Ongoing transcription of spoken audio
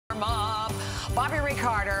Bobby Ray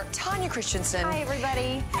Carter, Tanya Christensen. Hi,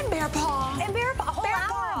 everybody. And BEARPAW. And BEARPAW. A whole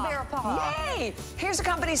hour of BEARPAW. Yay! Here's a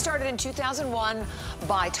company started in 2001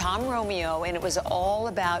 by Tom Romeo, and it was all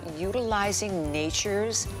about utilizing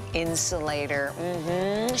nature's insulator.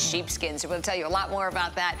 Sheepskin. So we'll tell you a lot more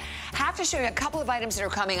about that. Have to show you a couple of items that are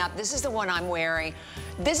coming up. This is the one I'm wearing.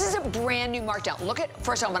 This is a brand new markdown. Look at,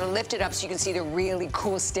 first I'm going to lift it up so you can see the really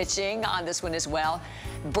cool stitching on this one as well.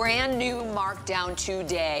 Brand new markdown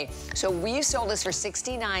today. So we sold this for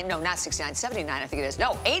 $69, no, not $69, $79 I think it is.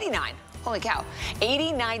 No, $89. Holy cow.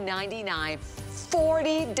 $89.99.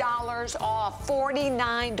 $40 off,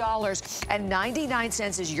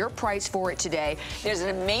 $49.99 is your price for it today. There's an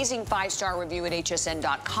amazing 5-star review at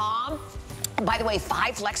hsn.com. By the way,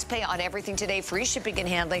 5 flex pay on everything today, free shipping and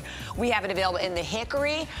handling. We have it available in the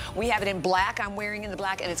hickory. We have it in black. I'm wearing in the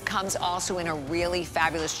black, and it comes also in a really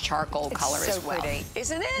fabulous charcoal color as well. Pretty.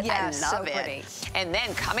 Isn't it? Yes, I love it. Pretty. And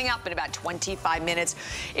then coming up in about 25 minutes,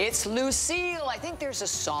 it's Lucille. I think there's a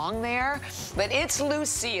song there, but it's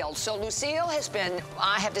Lucille. So Lucille has been,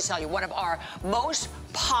 I have to tell you, one of our most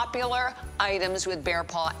popular items with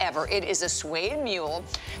BEARPAW ever. It is a suede mule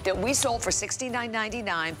that we sold for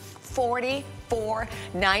 $69.99.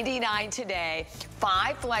 $44.99 today.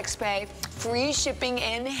 5 flex pay, free shipping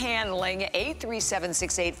and handling,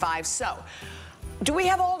 837-685. So, do we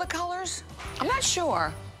have all the colors? I'm not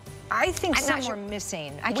sure. I think some were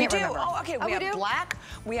missing. I can't remember. Oh, okay. We have black,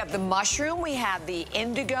 we have the mushroom, we have the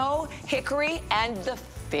indigo, hickory, and the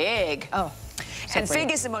fig. Oh. And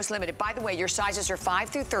fig is the most limited. By the way, your sizes are 5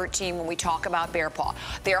 through 13 when we talk about BEARPAW.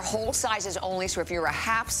 They're whole sizes only, so if you're a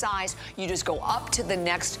half size, you just go up to the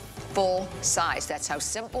next full size. That's how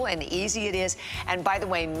simple and easy it is. And by the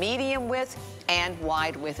way, medium width and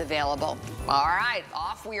wide width available. All right,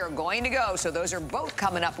 off we are going to go. So those are both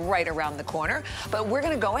coming up right around the corner. But we're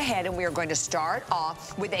going to go ahead and we are going to start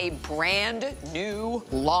off with a brand new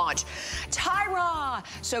launch. Tyra.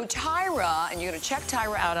 So Tyra, and you're going to check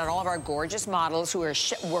Tyra out on all of our gorgeous models who are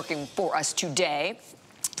working for us today.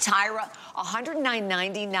 Tyra,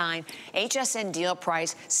 $109.99, HSN deal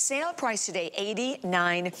price, sale price today,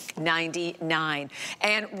 $89.99.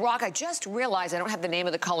 And Rock, I just realized I don't have the name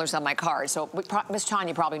of the colors on my card, so Miss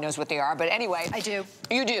Tanya probably knows what they are, but anyway. I do.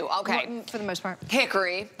 You do, okay. For the most part.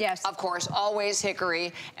 Hickory. Yes. Of course, always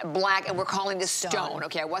hickory, black, and we're calling this stone.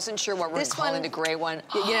 Okay, I wasn't sure what we're calling the gray one.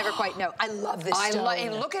 You never quite know. I love this stone.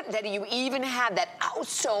 And look at that, you even have that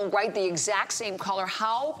outsole, right, the exact same color.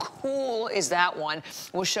 How cool is that one?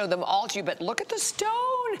 We'll show them all to you, but look at the stone.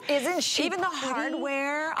 Isn't she even the pretty?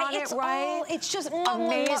 Hardware on it, right? It's just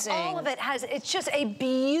amazing. All of it has, it's just a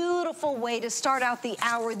beautiful way to start out the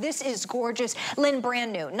hour. This is gorgeous. Lynn,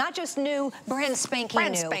 brand new. Not just new, brand spanking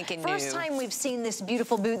new. First time we've seen this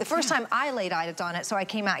beautiful boot. The first time I laid eyes on it, so I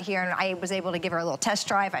came out here and I was able to give her a little test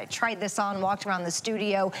drive. I tried this on, walked around the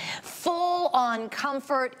studio. Full on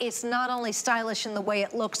comfort. It's not only stylish in the way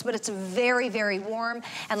it looks, but it's very, very warm.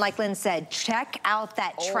 And like Lynn said, check out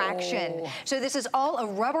that traction. So this is all a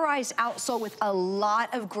rubberized outsole with a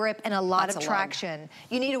lot of grip and a lot of traction.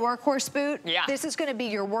 You need a workhorse boot? Yeah. This is gonna be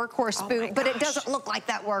your workhorse boot, but it doesn't look like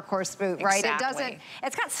that workhorse boot, right? It doesn't,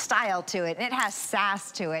 it's got style to it and it has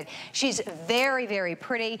sass to it. She's very, very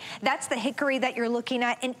pretty. That's the hickory that you're looking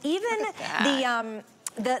at. And even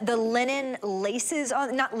the linen laces,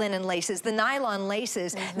 not linen laces, the nylon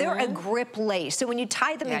laces, they're a grip lace. So when you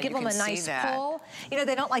tie them and give them a nice pull, you know,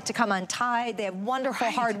 they don't like to come untied. They have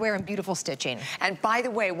wonderful hardware and beautiful stitching. And by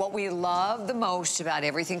the way, what we love the most about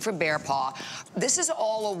everything from BEARPAW, this is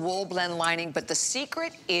all a wool blend lining, but the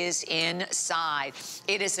secret is inside.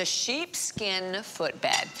 It is a sheepskin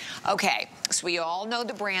footbed. Okay, so we all know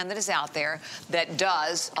the brand that is out there that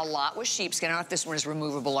does a lot with sheepskin. I don't know if this one is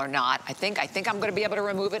removable or not. I think I'm going to be able to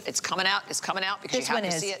remove it. It's coming out because you have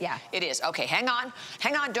to see it. Yeah. It is. Okay, hang on,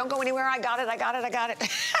 don't go anywhere. I got it. I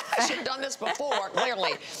should have done this before,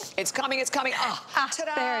 clearly. It's coming.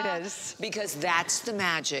 Ta-da! There it is. Because that's the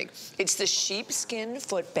magic. It's the sheepskin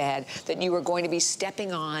footbed that you are going to be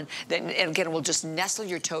stepping on that, and again, will just nestle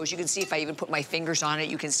your toes. You can see if I even put my fingers on it,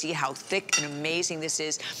 you can see how thick and amazing this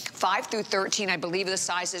is. 5 through 13, I believe the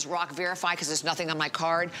size is Rock Verify because there's nothing on my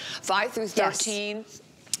card. 5 through 13. Yes.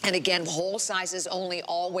 And again, whole sizes only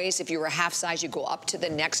always. If you're a half size, you go up to the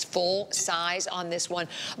next full size on this one.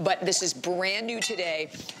 But this is brand new today.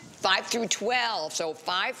 5 through 12. So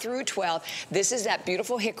 5 through 12. This is that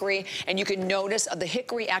beautiful hickory, and you can notice the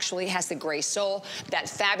hickory actually has the gray sole, that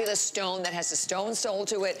fabulous stone that has the stone sole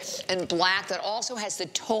to it, and black that also has the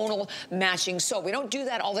tonal matching sole. We don't do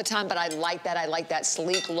that all the time, but I like that. I like that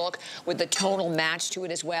sleek look with the tonal match to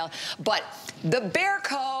it as well. But the bear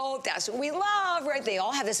coat, that's what we love, right? They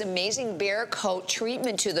all have this amazing bear coat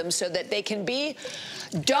treatment to them so that they can be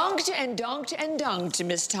dunked and dunked and dunked,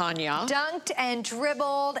 Miss Tanya. Dunked and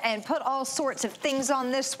dribbled and put all sorts of things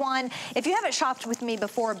on this one. If you haven't shopped with me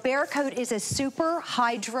before, bear coat is a super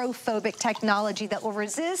hydrophobic technology that will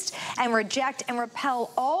resist and reject and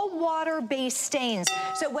repel all water-based stains.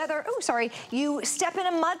 So whether, you step in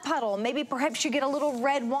a mud puddle, maybe perhaps you get a little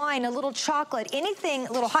red wine, a little chocolate, anything,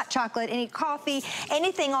 a little hot chocolate, any coffee,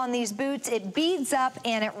 anything on these boots, it beads up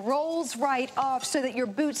and it rolls right off so that your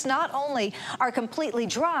boots not only are completely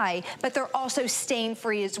dry, but they're also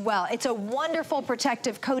stain-free as well. It's a wonderful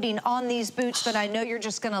protective coating on these boots that I know you're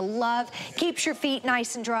just gonna love. Keeps your feet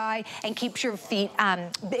nice and dry and keeps your feet,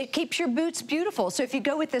 it keeps your boots beautiful. So if you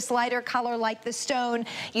go with this lighter color like the stone,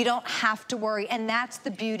 you don't have to worry, and that's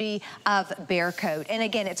the beauty of Bear Coat. And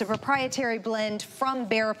again, it's a proprietary blend from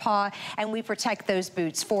BEARPAW, and we protect those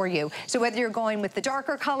boots for you. So whether you're going with the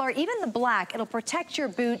darker color, even the black, it'll protect your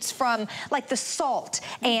boots from like the salt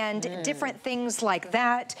and different things like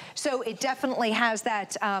that. So it definitely has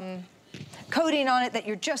that coating on it that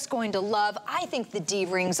you're just going to love. I think the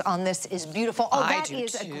D-rings on this is beautiful. Oh, that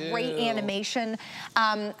is a great animation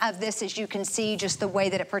of this, as you can see, just the way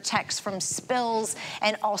that it protects from spills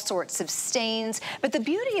and all sorts of stains. But the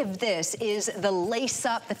beauty of this is the lace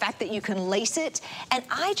up, the fact that you can lace it. And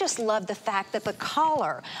I just love the fact that the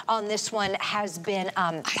collar on this one has been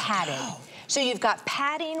padded. So you've got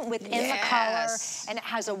padding within the collar, and it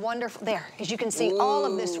has a wonderful, there, as you can see, all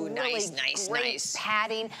of this really great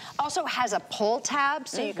padding. Also has a pull tab,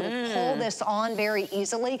 so you can pull this on very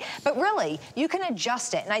easily. But really, you can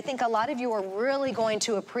adjust it. And I think a lot of you are really going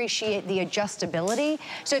to appreciate the adjustability.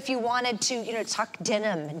 So if you wanted to, you know, tuck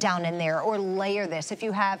denim down in there or layer this, if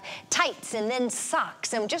you have tights and then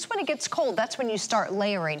socks, and just when it gets cold, that's when you start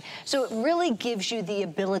layering. So it really gives you the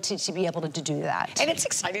ability to be able to do that. And it's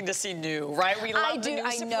exciting to see new, right? We love the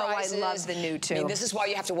new surprises. I know, I love the new too. I mean, this is why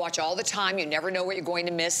you have to watch all the time. You never know what you're going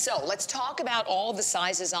to miss. So let's talk about all the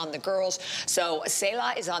sizes on the girls. So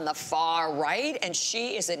Selah is on the far right, and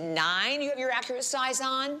she is a 9. You have your accurate size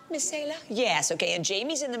on, Miss Selah? Yes, okay. And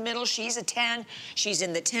Jamie's in the middle. She's a 10. She's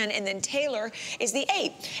in the 10. And then Taylor is the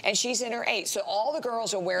 8, and she's in her 8. So all the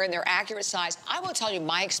girls are wearing their accurate size. I will tell you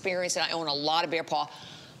my experience, and I own a lot of BEARPAW.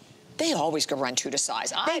 They always go run true to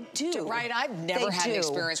size. They do. Right? I've never had an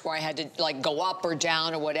experience where I had to like go up or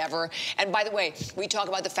down or whatever. And by the way, we talk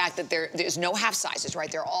about the fact that there's no half sizes,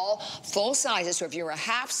 right? They're all full sizes. So if you're a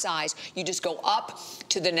half size, you just go up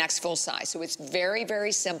to the next full size. So it's very,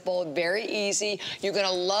 very simple, very easy. You're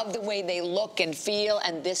gonna love the way they look and feel.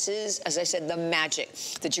 And this is, as I said, the magic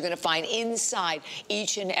that you're gonna find inside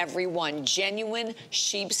each and every one. Genuine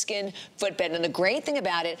sheepskin footbed. And the great thing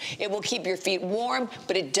about it, it will keep your feet warm,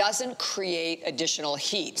 but it doesn't create additional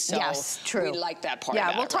heat. So yes, true. We like that part.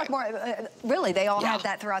 Yeah, we'll talk more. Really, they all have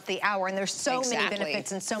that throughout the hour, and there's so many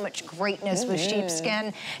benefits and so much greatness with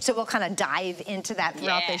sheepskin. So we'll kind of dive into that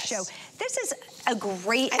throughout this show. This is a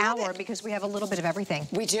great hour because we have a little bit of everything.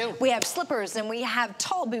 We do. We have slippers, and we have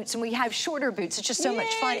tall boots, and we have shorter boots. It's just so much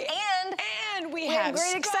fun. And we have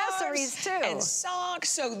great accessories too. And socks.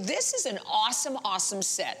 So this is an awesome, awesome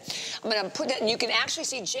set. I'm gonna put that, and you can actually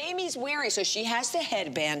see Jamie's wearing, so she has the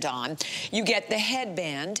headband on. You get the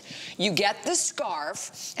headband, you get the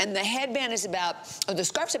scarf, and the headband is about, the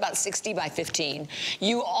scarf's about 60 by 15.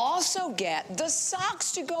 You also get the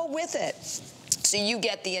socks to go with it. So you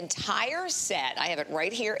get the entire set. I have it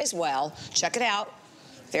right here as well. Check it out.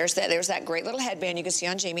 There's that great little headband you can see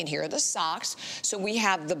on Jamie, and here are the socks. So we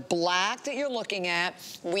have the black that you're looking at.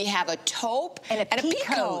 We have a taupe and a pea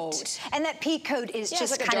coat. And that pea coat is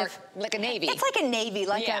just like kind of like a navy. It's like a navy,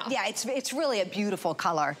 like it's really a beautiful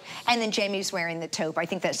color. And then Jamie's wearing the taupe. I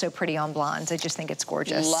think that's so pretty on blondes. I just think it's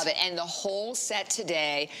gorgeous. Love it. And the whole set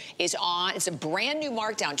today is on. It's a brand new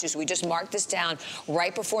markdown too. So we just marked this down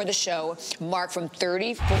right before the show. Marked from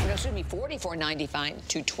 $44.95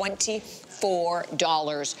 to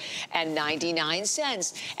 $24.99.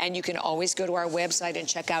 And you can always go to our website and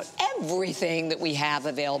check out everything that we have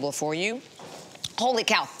available for you. Holy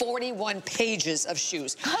cow, 41 pages of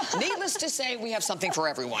shoes. Needless to say, we have something for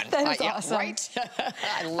everyone. That is awesome. Right?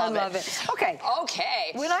 I love it. Okay.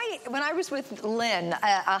 Okay. When I was with Lynn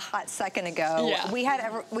a hot second ago, we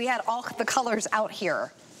had all the colors out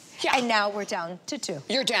here. Yeah. And now we're down to 2.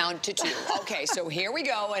 You're down to 2. Okay, so here we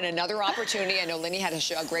go, and another opportunity. I know Linny had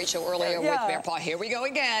a great show earlier with BEARPAW. Here we go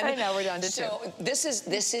again. I know, we're down to 2. So this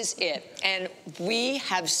is it. And we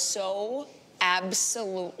have so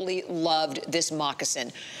absolutely loved this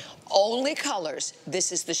moccasin. Only colors.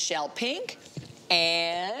 This is the shell pink,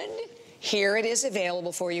 and here it is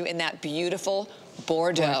available for you in that beautiful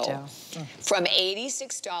Bordeaux. From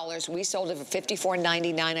 $86, we sold it for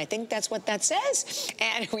 $54.99. I think that's what that says.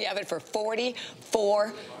 And we have it for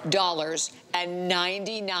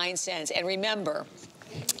 $44.99. And remember,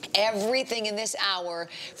 everything in this hour,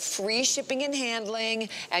 free shipping and handling,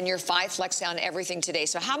 and your 5 flex on everything today.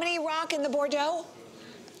 So how many rock in the Bordeaux?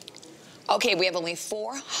 Okay, we have only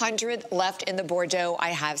 400 left in the Bordeaux. I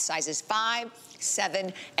have sizes 5,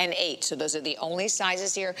 7, and 8. So those are the only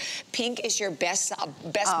sizes here. Pink is your best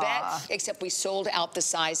bet, except we sold out the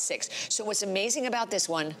size 6. So what's amazing about this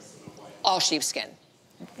one, all sheepskin.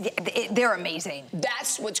 They're amazing.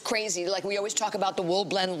 That's what's crazy. Like, we always talk about the wool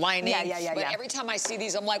blend lining. But every time I see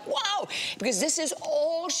these, I'm like, wow, because this is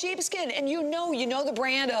all sheepskin. And you know the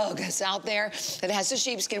brand that's out there that has the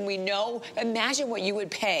sheepskin. We know, imagine what you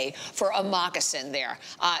would pay for a moccasin there.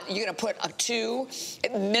 You're gonna put a 2,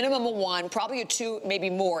 minimum of 1, probably a 2,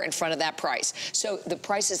 maybe more in front of that price. So the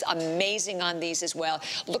price is amazing on these as well.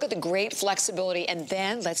 Look at the great flexibility. And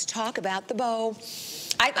then let's talk about the bow.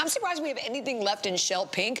 I'm surprised we have anything left in shell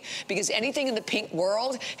pink, because anything in the pink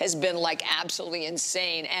world has been like absolutely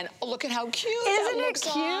insane. And look at how cute that looks.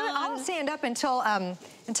 Isn't it cute? I'll stand up until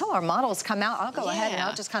our models come out. I'll go ahead and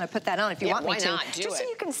I'll just kind of put that on if you want me to. Just so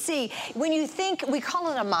you can see, when you think, we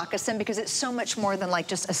call it a moccasin because it's so much more than like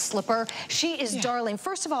just a slipper. She is darling.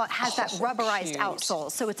 First of all, it has that rubberized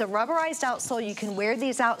outsole. So it's a rubberized outsole. You can wear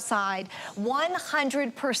these outside.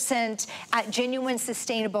 100% at genuine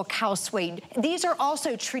sustainable cow suede. These are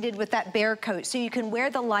also treated with that bear coat, so you can wear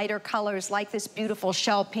the lighter colors like this beautiful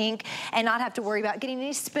shell pink and not have to worry about getting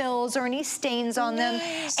any spills or any stains on them.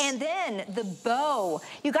 And then the bow.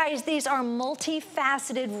 You guys, these are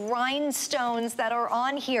multifaceted rhinestones that are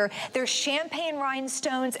on here. They're champagne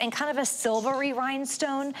rhinestones and kind of a silvery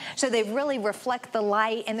rhinestone, so they really reflect the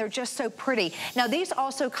light, and they're just so pretty. Now, these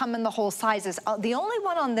also come in the whole sizes. The only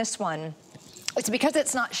one on this one, it's because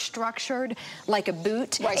it's not structured like a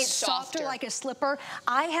boot. It's softer like a slipper.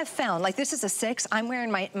 I have found, like this is a 6. I'm wearing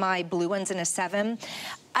my blue ones in a 7.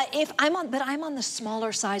 I'm on the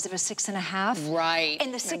smaller size of a 6.5. Right.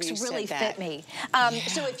 And the 6 really fit me.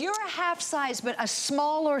 So if you're a half size, but a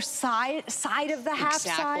smaller side of the half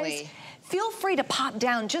size, feel free to pop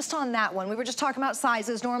down just on that one. We were just talking about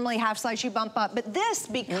sizes. Normally half size you bump up, but this,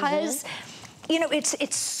 because you know,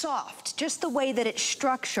 it's soft, just the way that it's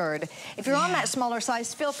structured. If you're on that smaller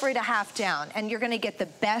size, feel free to half down, and you're gonna get the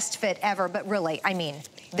best fit ever. But really, I mean,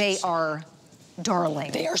 they are darling.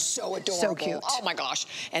 They are so adorable. So cute. Oh my gosh.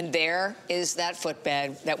 And there is that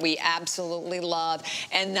footbed that we absolutely love.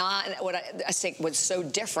 And what I think what's so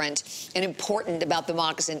different and important about the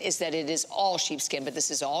moccasin is that it is all sheepskin, but this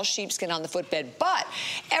is all sheepskin on the footbed, but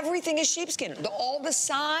everything is sheepskin. All the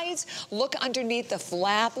sides, look underneath the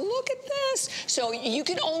flap, look at this. So you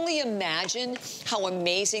can only imagine how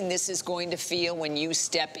amazing this is going to feel when you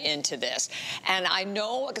step into this. And I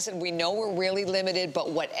know, like I said, we know we're really limited, but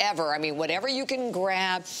whatever, I mean, whatever you can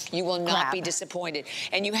grab, you will not be disappointed.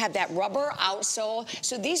 And you have that rubber outsole.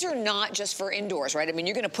 So these are not just for indoors, right? I mean,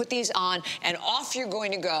 you're going to put these on and off you're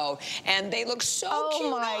going to go. And they look so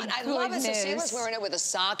cute on. I love it. So Shayla's wearing it with a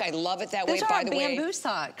sock. I love it that way, by the way. Those are bamboo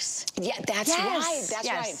socks. Yeah, that's right. That's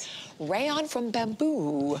right. Rayon from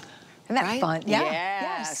bamboo. Isn't that fun?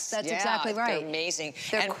 Yes, that's exactly right. They're amazing.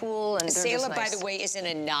 They're cool, and they're Sayla, just nice. by the way, is in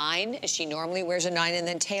a 9. She normally wears a 9, and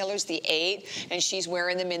then Taylor's the 8, and she's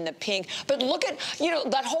wearing them in the pink. But look at, you know,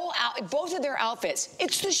 that whole both of their outfits.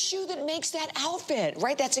 It's the shoe that makes that outfit,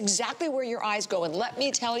 right? That's exactly where your eyes go. And let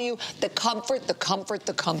me tell you, the comfort, the comfort,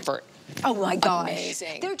 the comfort. Oh my gosh.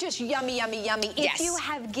 Amazing. They're just yummy, yummy, yummy. If you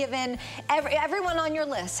have given, everyone on your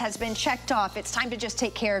list has been checked off, it's time to just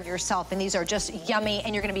take care of yourself. And these are just yummy,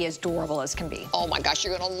 and you're gonna be as adorable as can be. Oh my gosh,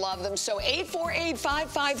 you're gonna love them. So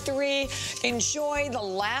 848-553, enjoy the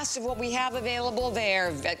last of what we have available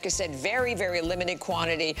there. Like I said, very, very limited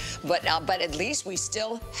quantity, but at least we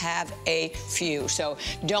still have a few. So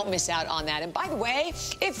don't miss out on that. And by the way,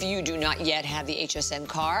 if you do not yet have the HSN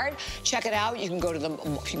card, check it out. You can go to the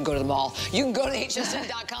mall. You can go to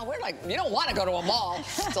hsn.com. We're like, you don't want to go to a mall.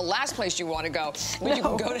 It's the last place you want to go. But you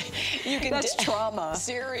can go to, that's trauma.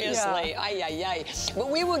 Seriously. Ay, ay, ay. But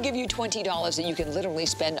we will give you $20 that you can literally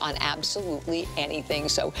spend on absolutely anything.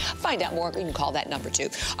 So find out more. You can call that number too.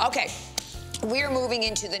 Okay. we're moving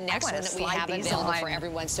into the next one that we have available for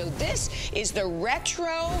everyone. So this is the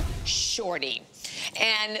Retro Shorty.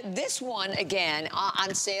 And this one, again,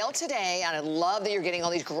 on sale today, and I love that you're getting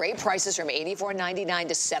all these great prices from $84.99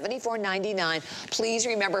 to $74.99. Please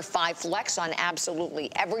remember 5 flex on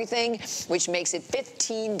absolutely everything, which makes it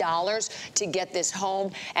 $15 to get this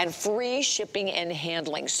home, and free shipping and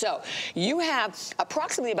handling. So you have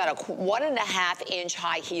approximately about a 1.5-inch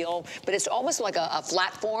high heel, but it's almost like a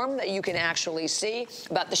flat form that you can actually see.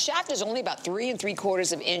 But the shaft is only about 3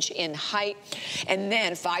 3/4 inch in height, and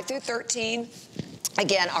then 5 through 13.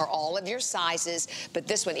 Again, are all of your sizes, but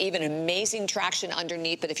this one, even amazing traction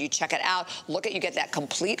underneath. But if you check it out, look at, you get that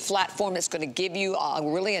complete flat form that's going to give you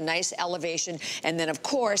really a nice elevation. And then, of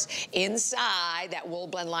course, inside that wool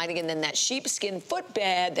blend lining, and then that sheepskin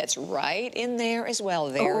footbed that's right in there as well.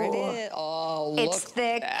 There it is. Oh, look. It's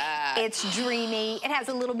thick. It's dreamy. It has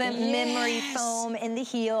a little bit of memory foam in the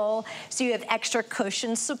heel, so you have extra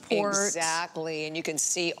cushion support. Exactly, and you can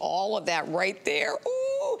see all of that right there.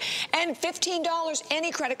 Ooh, and $15,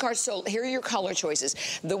 any credit card. So here are your color choices.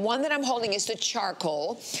 The one that I'm holding is the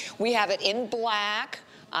charcoal. We have it in black.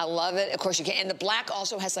 I love it. Of course, you can. And the black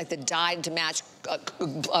also has like the dyed to match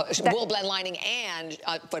wool blend lining and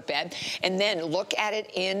footbed. And then look at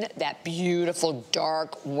it in that beautiful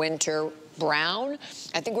dark winter brown.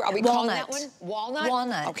 I think are we calling that one? Walnut?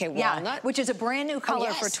 Walnut. Okay, walnut. Yeah, which is a brand new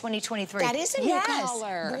color for 2023. That is a new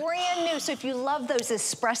color. Brand new. So if you love those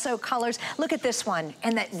espresso colors, look at this one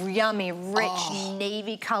and that yummy, rich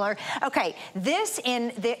navy color. Okay,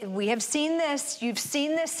 we have seen this. You've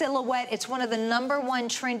seen this silhouette. It's one of the #1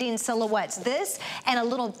 trending silhouettes. This and a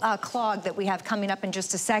little clog that we have coming up in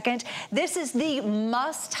just a second. This is the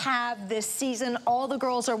must-have this season. All the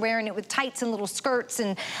girls are wearing it with tights and little skirts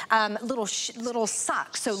and little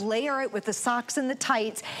socks. So layer it with the socks and the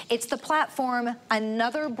tights. It's the platform.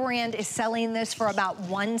 Another brand is selling this for about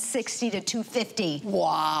 $160 to $250.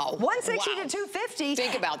 Wow. $160 to $250.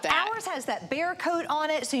 Think about that. Ours has that bear coat on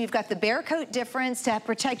it, so you've got the bear coat difference to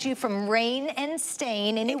protect you from rain and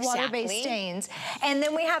stain, any water-based stains. And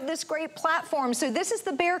then we have this great platform. So this is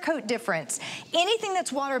the bear coat difference. Anything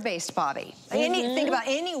that's water-based, Bobby, think about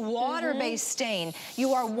any water-based stain,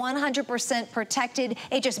 you are 100% protected.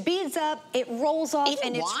 It just beads up, it rolls off,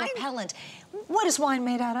 and it's repellent. What is wine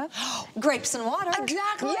made out of? Grapes and water.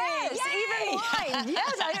 Exactly. Yes, even wine.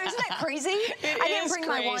 Yes, isn't that crazy? I didn't bring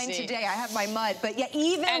my wine today. I have my mud, but yeah,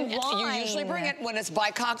 even wine. You usually bring it when it's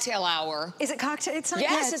by cocktail hour. Is it cocktail? It's not.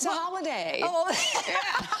 Yes, it's a holiday. Oh.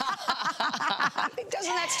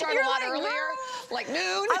 Doesn't that start a lot earlier? Like noon?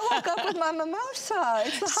 I woke up with my mimosa.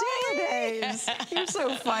 It's the holidays. You're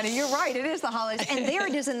so funny. You're right. It is the holidays. And there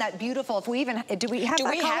it is in that beautiful. If we even do we have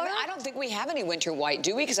that color? I don't think we have any winter white,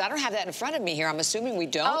 do we? Because I don't have that in front of me here. I'm assuming we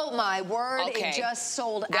don't. Oh my word! It just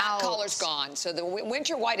sold out. That color's gone. So the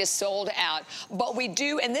winter white is sold out. But we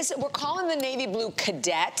do, and this we're calling the navy blue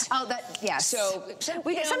cadet. Oh, that yes. So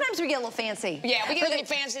sometimes we get a little fancy. Yeah, we get a little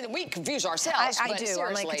fancy. We confuse ourselves. I do.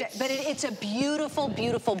 Seriously. But it's a beautiful,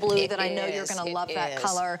 beautiful blue that I know you're going to love that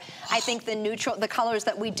color. I think the colors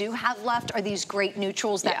that we do have left are these great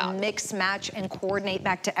neutrals that mix, match, and coordinate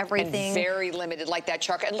back to everything. And very limited, like that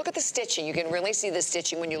charcoal. And look at the stitching. You can really see the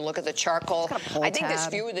stitching when you look at the charcoal. I think there's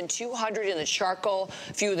fewer than 200 in the charcoal,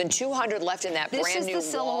 fewer than 200 left in that brand new walnut. This is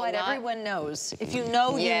the silhouette everyone knows. If you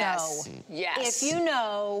know, you know. Yes. If you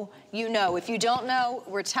know, you know. If you don't know,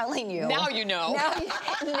 we're telling you. Now you know.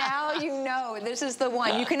 Now you know. This is the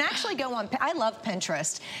one. You can actually go on, I love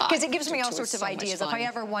Pinterest, because it gives me all sorts of ideas. If I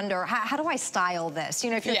ever wonder, how do I style this?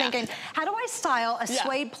 You know, if you're thinking, how do I style a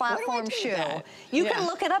suede platform shoe? You can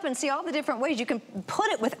look it up and see all the different ways. You can put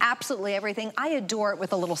it with absolutely everything. I adore it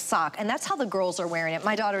with a little sock, and that's how the girls are wearing it.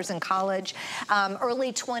 My daughter's in college,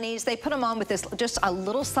 early 20s. They put them on with this, just a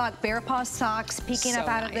little sock, BEARPAW socks, peeking up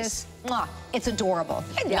out of this. Mwah, it's adorable.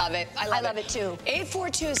 I love it. I love it too.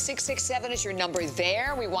 842-667 is your number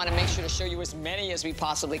there. We want to make sure to show you as many as we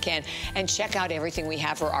possibly can. And check out everything we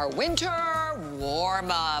have for our winter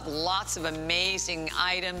warm-up. Lots of amazing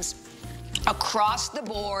items across the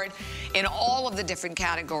board in all of the different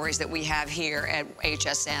categories that we have here at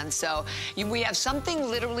HSN. So we have something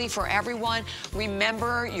literally for everyone.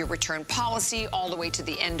 Remember your return policy all the way to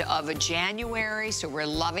the end of January. So we're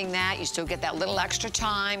loving that. You still get that little extra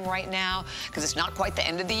time right now because it's not quite the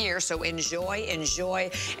end of the year. So enjoy, enjoy.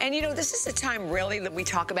 And you know, this is the time really that we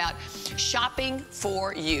talk about shopping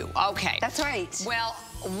for you. Okay. That's right. Well,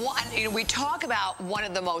 we talk about one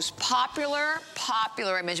of the most popular,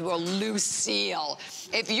 I mentioned, well, Lucille.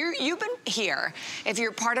 If you've been here, if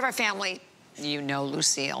you're part of our family You know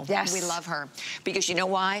Lucille. Yes. We love her. Because you know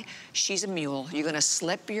why? She's a mule. You're gonna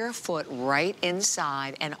slip your foot right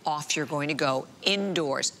inside and off you're going to go.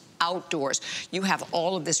 Indoors, outdoors. You have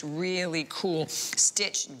all of this really cool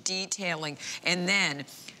stitch detailing. And then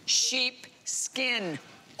sheep skin.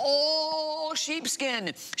 All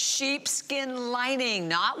sheepskin. Sheepskin lining,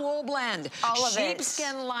 not wool blend. All of it.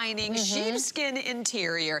 Sheepskin lining, sheepskin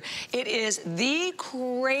interior. It is the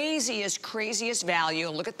craziest value.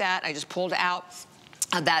 Look at that. I just pulled out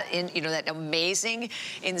that that amazing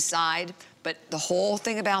inside. But the whole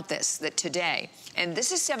thing about this, that today, and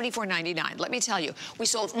this is $74.99. Let me tell you, we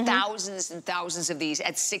sold thousands and thousands of these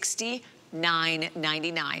at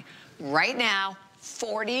 $69.99. Right now,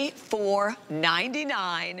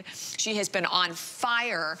 $44.99. She has been on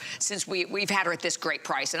fire since we've had her at this great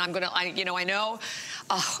price. And I know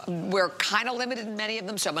we're kind of limited in many of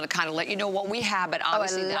them, so I'm gonna kind of let you know what we have, but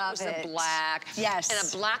obviously that was the black. Yes. And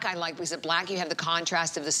a black I like, because the black you have the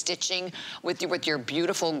contrast of the stitching with your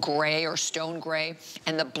beautiful gray or stone gray.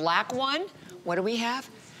 And the black one, what do we have?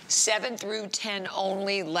 7 through 10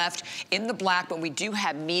 only left in the black, but we do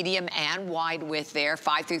have medium and wide width there,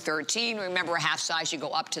 5 through 13. Remember, a half size, you go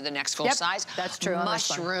up to the next full size. That's true.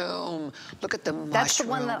 Mushroom. Look at the mushroom. That's the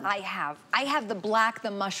one that I have. I have the black,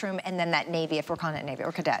 the mushroom, and then that navy, if we're calling it navy,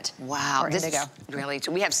 or cadet. Wow. Or indigo. Really,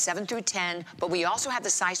 so we have 7 through 10, but we also have the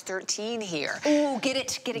size 13 here. Ooh, get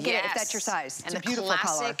it, if that's your size. And it's the a beautiful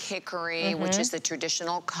classic color. hickory, which is the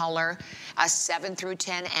traditional color, 7 through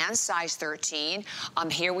 10 and size 13.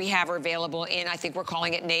 Here we have her available in, I think we're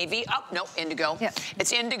calling it navy. Oh, no, indigo. Yep.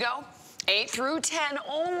 It's indigo. 8 through 10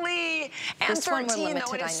 only. And this 13, one we're limited,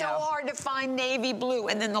 though, it is so hard to find navy blue.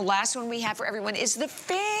 And then the last one we have for everyone is the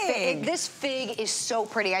fig. This fig is so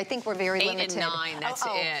pretty. I think we're very 8 limited. and 9, that's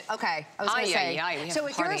it. Okay, I was gonna say. So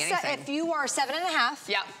if you are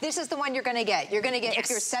 7.5, this is the one you're gonna get. You're gonna get, if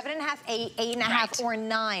you're 7.5, 8, 8.5, or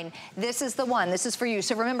 9, this is the one. This is for you.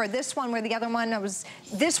 So remember, this one where the other one was,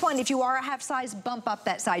 this one, if you are a half size, bump up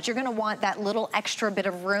that size. You're gonna want that little extra bit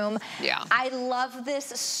of room. Yeah. I love this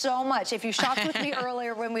so much. If you shopped with me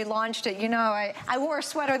earlier when we launched it, you know, I wore a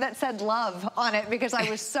sweater that said love on it because I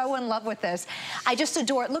was so in love with this. I just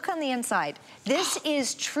adore it. Look on the inside. This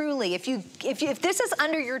is truly, if this is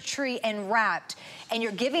under your tree and wrapped, and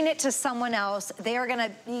you're giving it to someone else, you're gonna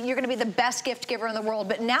be the best gift giver in the world.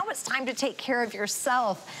 But now it's time to take care of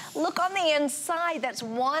yourself. Look on the inside. That's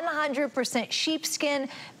 100% sheepskin,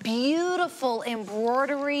 beautiful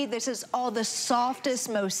embroidery. This is all the softest,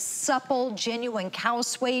 most supple, genuine cow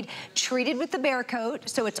suede, treated with the bear coat,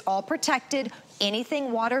 so it's all protected.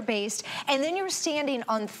 Anything water-based, and then you're standing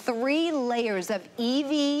on 3 layers of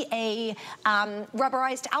EVA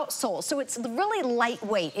rubberized outsole. So it's really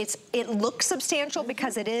lightweight. It looks substantial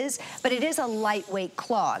because it is, but it is a lightweight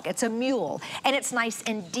clog. It's a mule, and it's nice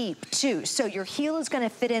and deep too. So your heel is gonna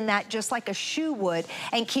fit in that just like a shoe would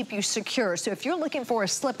and keep you secure. So if you're looking for a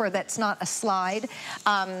slipper that's not a slide,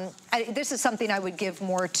 this is something I would give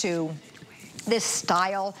more to this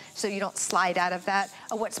style, so you don't slide out of that.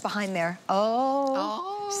 Oh, what's behind there?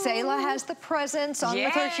 Oh. Selah has the presence on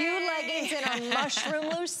with her hued leggings and her mushroom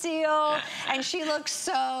Lucille, and she looks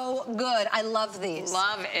so good. I love these.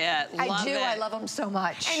 Love it. I do. I love them so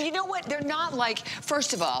much. And you know what? They're not like,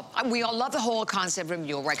 first of all, we all love the whole concept of a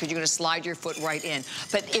mule, right? Because you're going to slide your foot right in.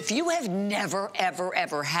 But if you have never, ever,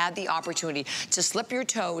 ever had the opportunity to slip your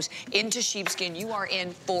toes into sheepskin, you are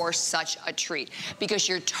in for such a treat. Because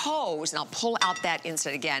your toes, and I'll pull out that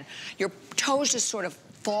inside again, your toes just sort of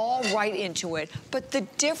fall right into it. But the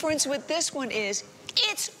difference with this one is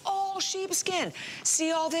it's all sheepskin.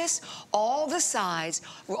 See all this? All the sides,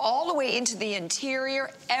 all the way into the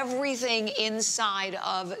interior, everything inside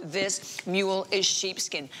of this mule is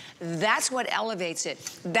sheepskin. That's what elevates it.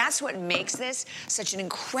 That's what makes this such an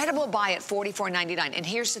incredible buy at $44.99. And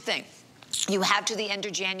here's the thing. You have to the end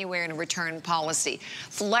of January in a return policy.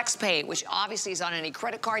 FlexPay, which obviously is on any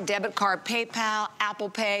credit card, debit card, PayPal, Apple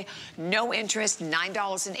Pay, no interest,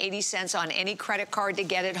 $9.80 on any credit card to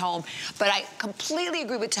get it home. But I completely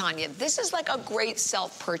agree with Tanya. This is like a great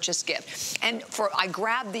self-purchase gift. And I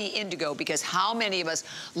grabbed the indigo because how many of us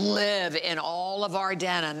live in all of our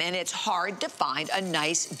denim, and it's hard to find a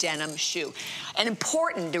nice denim shoe. And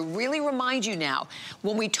important to really remind you now,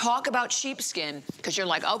 when we talk about sheepskin, because you're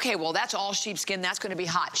like, okay, well, that's all sheepskin, that's gonna be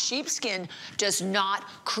hot. Sheepskin does not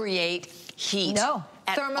create heat. No,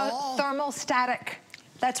 at all. thermostatic.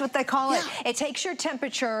 That's what they call it. It takes your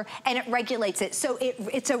temperature and it regulates it. So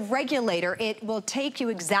it's a regulator. It will take you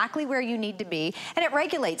exactly where you need to be, and it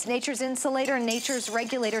regulates. Nature's insulator and nature's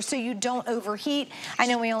regulator, so you don't overheat. I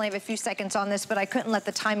know we only have a few seconds on this, but I couldn't let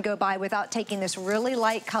the time go by without taking this really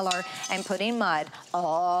light color and putting mud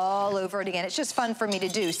all over it again. It's just fun for me to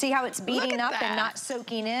do. See how it's beating up and not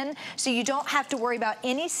soaking in? So you don't have to worry about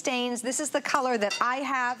any stains. This is the color that I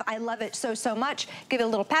have. I love it so, so much. Give it a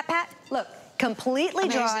little pat, pat. Look. Completely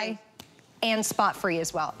dry and spot free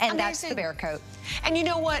as well. And that's the Bear Coat. And you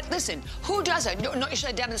know what? Listen, who does it? No, you should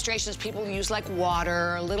have demonstrations. People use like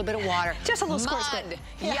water, a little bit of water. Just a little mud.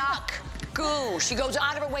 Yuck. Goo. She goes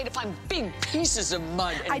out of her way to find big pieces of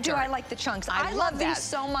mud and dirt. I like the chunks. I love these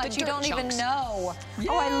so much. You don't even know. Yay.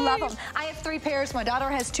 Oh, I love them. I have 3 pairs. My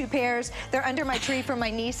daughter has 2 pairs. They're under my tree for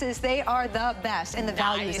my nieces. They are the best, and the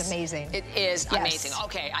value is amazing. It is amazing.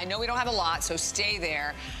 Okay, I know we don't have a lot, so stay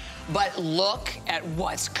there. But look at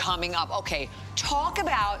what's coming up. Okay, talk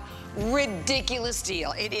about ridiculous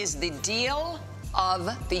deal. It is the deal of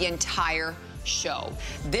the entire show.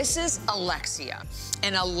 This is Alexia.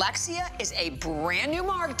 And Alexia is a brand new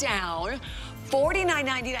markdown,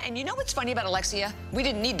 $49.99. And you know what's funny about Alexia? We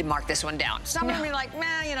didn't need to mark this one down. Some of them are like,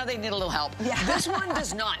 meh, you know, they need a little help. Yeah. This one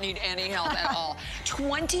does not need any help at all.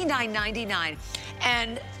 $29.99.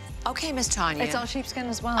 And okay, Miss Tanya. It's all sheepskin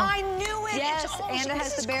as well. I knew it. Yes, it's all and it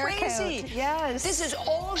has the Bear Coat. Yes. This is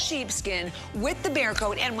all sheepskin with the Bear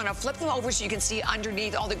Coat. And when I flip them over so you can see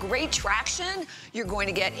underneath all the great traction you're going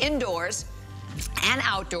to get indoors and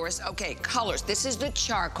outdoors. Okay, colors. This is the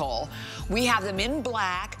charcoal. We have them in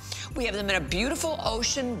black. We have them in a beautiful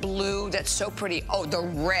ocean blue that's so pretty. Oh, the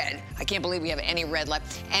red. I can't believe we have any red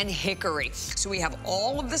left. And hickory. So we have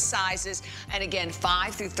all of the sizes. And again,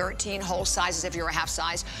 5 through 13 whole sizes. If you're a half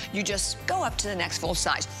size, you just go up to the next full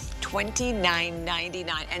size.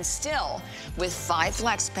 $29.99. And still, with 5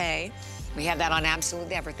 flex pay, we have that on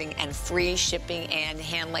absolutely everything, and free shipping and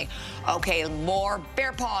handling. Okay, more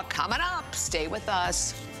Bear Paw coming up. Stay with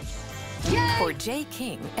us. Yay! For Jay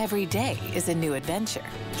King, every day is a new adventure.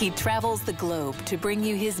 He travels the globe to bring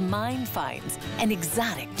you his mine finds and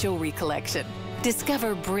exotic jewelry collection.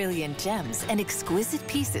 Discover brilliant gems and exquisite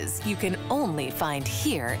pieces you can only find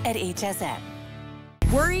here at HSN.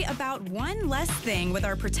 Worry about one less thing with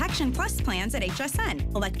our Protection Plus plans at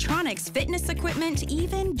HSN. Electronics, fitness equipment,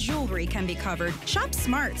 even jewelry can be covered. Shop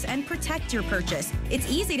smart and protect your purchase.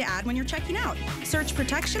 It's easy to add when you're checking out. Search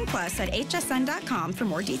Protection Plus at hsn.com for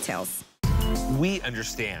more details. We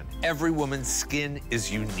understand every woman's skin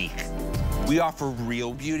is unique. We offer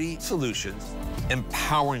real beauty solutions,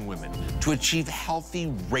 empowering women to achieve healthy,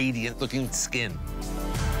 radiant-looking skin.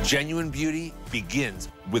 Genuine beauty begins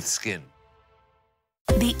with skin.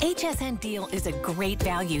 The HSN deal is a great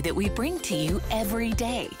value that we bring to you every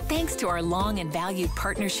day. Thanks to our long and valued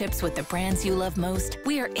partnerships with the brands you love most,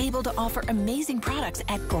 we are able to offer amazing products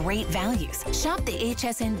at great values. Shop the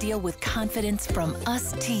HSN deal with confidence from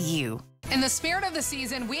us to you. In the spirit of the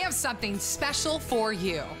season, we have something special for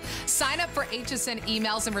you. Sign up for HSN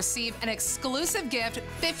emails and receive an exclusive gift,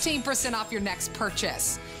 15% off your next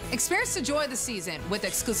purchase. Experience the joy of the season with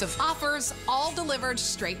exclusive offers, all delivered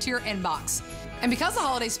straight to your inbox. And because the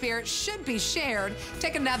holiday spirit should be shared,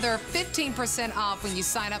 take another 15% off when you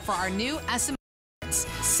sign up for our new SMS.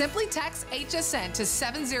 Simply text HSN to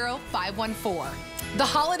 70514. The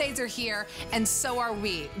holidays are here, and so are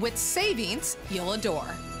we, with savings you'll adore.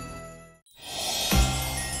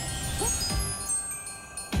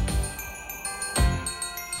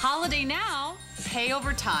 Holiday now, pay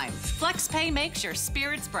over time. FlexPay makes your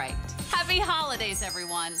spirits bright. Happy holidays,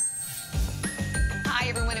 everyone. Hi,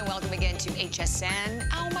 everyone, and welcome again to HSN.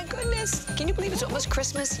 Oh, my goodness. Can you believe it's almost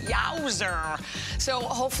Christmas? Yowzer. So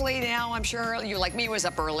hopefully now, I'm sure you, like me, was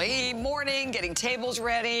up early morning, getting tables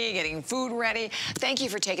ready, getting food ready. Thank you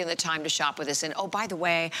for taking the time to shop with us. And, oh, by the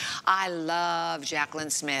way, I love Jacqueline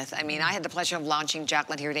Smith. I mean, I had the pleasure of launching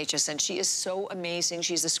Jacqueline here at HSN. She is so amazing.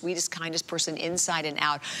 She's the sweetest, kindest person inside and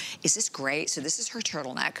out. Is this great? So this is her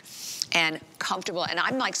turtleneck. And comfortable. And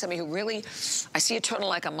I'm like somebody who really, I see a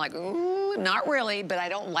turtleneck, I'm like, ooh, not really, but I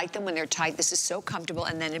don't like them when they're tight. This is so comfortable.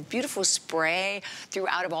 And then a beautiful spray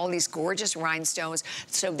throughout of all these gorgeous rhinestones.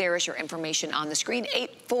 So there is your information on the screen,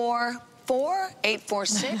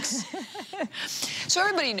 846. So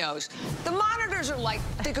everybody knows, the monitors are like,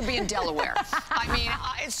 they could be in Delaware. I mean,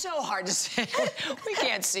 it's so hard to say. We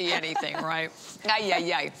can't see anything, right? Ay,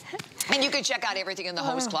 ay, ay. And you can check out everything in the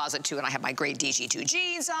hose closet, too. And I have my great DG2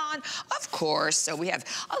 jeans on, of course. So we have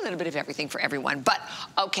a little bit of everything for everyone. But,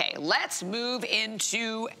 okay, let's move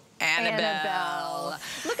into Annabelle.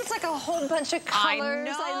 Look, it's like a whole bunch of colors.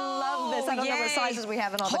 I love this. I don't know what sizes we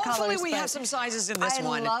have in all the colors. Hopefully we have some sizes in this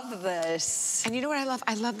one. I love this. And you know what I love?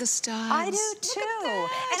 I love the studs. I do too.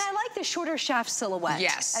 And I like the shorter shaft silhouette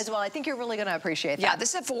as well. I think you're really going to appreciate that. Yeah,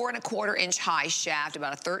 this is a 4 1/4 inch high shaft,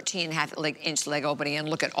 about a 13.5 inch leg opening, and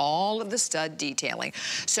look at all of the stud detailing.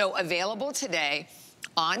 So available today,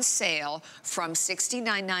 on sale from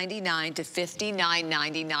 $69.99 to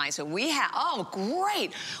 $59.99. So we have, oh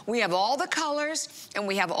great, we have all the colors and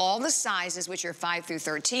we have all the sizes, which are 5 through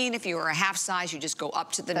 13. If you are a half size, you just go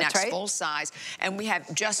up to the next full size. And we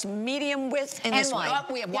have just medium width in this one.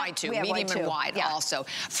 Oh, we have wide too, medium and wide also.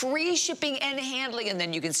 Free shipping and handling, and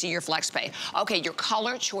then you can see your flex pay. Okay, your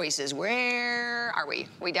color choices. Where are we? Are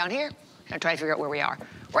we down here? I'm trying to figure out where we are.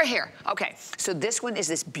 Right here. Okay, so this one is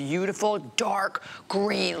this beautiful dark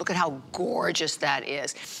green. Look at how gorgeous that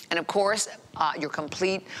is. And of course, your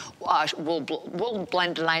complete wool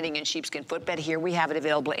blend lining and sheepskin footbed. Here we have it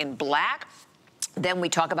available in black. Then we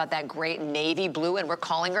talk about that great navy blue, and we're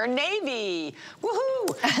calling her Navy. Woohoo!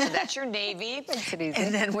 So that's your navy.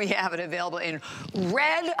 And then we have it available in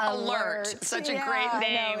Red Alert. Such a great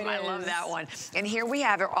name. I love that one. And here we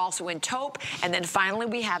have it also in taupe. And then finally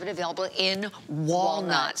we have it available in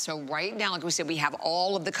walnut. So right now, like we said, we have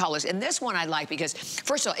all of the colors. And this one I like because,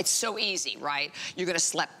 first of all, it's so easy, right? You're going to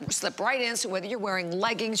slip right in. So whether you're wearing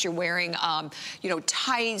leggings, you're wearing, you know,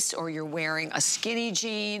 tights, or you're wearing a skinny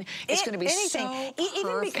jean, it's going to be so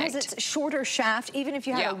even because it's shorter shaft, even if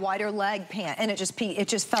you had a wider leg pant and it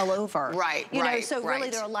just fell over. Right, you know, so really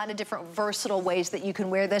there are a lot of different versatile ways that you can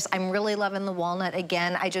wear this. I'm really loving the walnut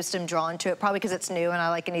again. I just am drawn to it, probably because it's new and I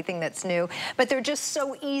like anything that's new. But they're just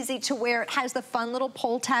so easy to wear. It has the fun little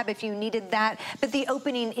pull tab if you needed that. But the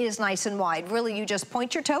opening is nice and wide. Really, you just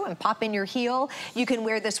point your toe and pop in your heel. You can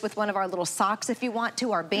wear this with one of our little socks if you want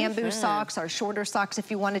to, our bamboo socks, our shorter socks if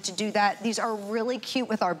you wanted to do that. These are really cute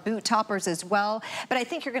with our boot toppers as well. But I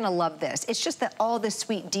think you're gonna love this. It's just that all the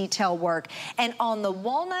sweet detail work. And on the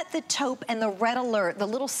walnut, the taupe, and the Red Alert, the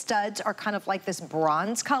little studs are kind of like this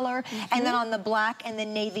bronze color. And then on the black and the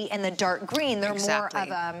navy and the dark green, they're more of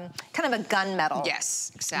kind of a gunmetal.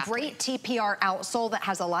 Yes, exactly. Great TPR outsole that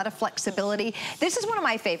has a lot of flexibility. This is one of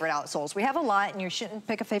my favorite outsoles. We have a lot, and you shouldn't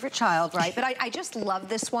pick a favorite child, right? But I just love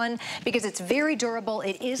this one because it's very durable.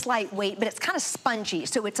 It is lightweight, but it's kind of spongy.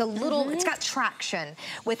 So it's a little, it's got traction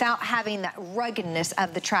without having that ruggedness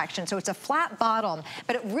of the traction. So it's a flat bottom,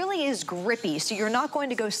 but it really is grippy. So you're not going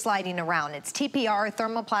to go sliding around. It's TPR,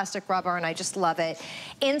 thermoplastic rubber, and I just love it.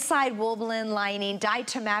 Inside wool blend lining, dyed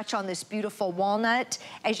to match on this beautiful walnut,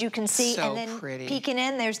 as you can see. So and then pretty. Peeking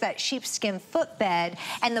in, there's that sheepskin footbed,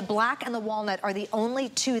 and the black and the walnut are the only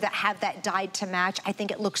two that have that dyed to match. I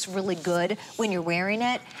think it looks really good when you're wearing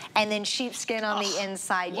it. And then sheepskin on the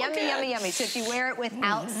inside. Yummy, yummy, yummy. So if you wear it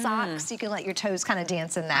without socks, you can let your toes kind of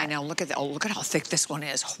dance in that. I know, look at that. Oh, look at how thick this one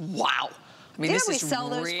is. Wow. I mean, Didn't this we is sell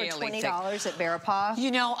those really for $20 at BEARPAW?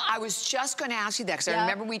 You know, I was just going to ask you that because I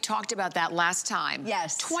remember we talked about that last time.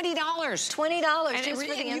 Yes. $20. $20 and just for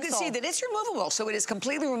the insole. You can see that it's removable, so it is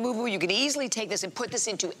completely removable. You can easily take this and put this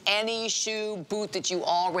into any shoe, boot that you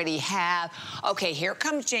already have. Okay, here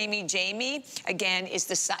comes Jamie. Jamie, again, is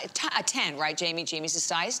the size, a 10, right, Jamie? Jamie's a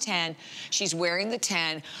size 10. She's wearing the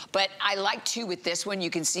 10, but I like, too, with this one, you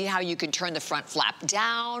can see how you can turn the front flap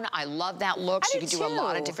down. I love that look. So you can do a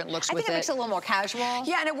lot of different looks with it. I think it makes it a little more casual.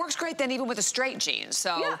 Yeah, and it works great then even with a straight jean.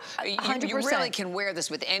 So you really can wear this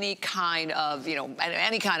with any kind of, you know,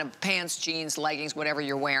 any kind of pants, jeans, leggings, whatever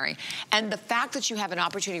you're wearing. And the fact that you have an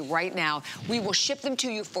opportunity right now, we will ship them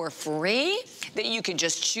to you for free, that you can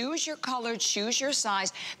just choose your color, choose your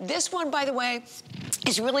size. This one, by the way,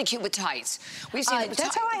 is really cute with tights. We've seen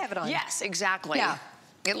that's how I have it on. Yes, exactly. Yeah.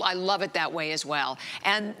 I love it that way as well.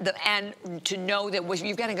 And to know that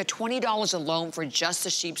you're getting a $20 alone for just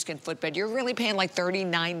a sheepskin footbed, you're really paying like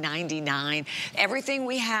 $39.99. Everything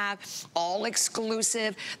we have, all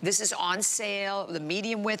exclusive. This is on sale, the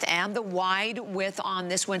medium width and the wide width on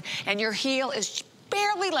this one. And your heel is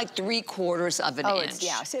barely like 3/4 of an inch.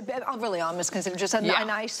 It's, I'm really almost considered just a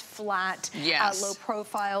nice flat, low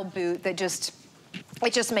profile boot that just,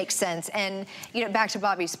 it just makes sense. And, you know, back to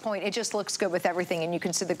Bobby's point, it just looks good with everything. And you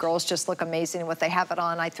can see the girls just look amazing with they have it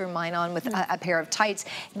on. I threw mine on with a pair of tights.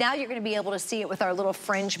 Now you're going to be able to see it with our little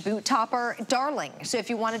fringe boot topper. Darling. So if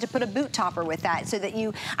you wanted to put a boot topper with that, so that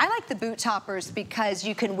I like the boot toppers because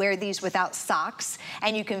you can wear these without socks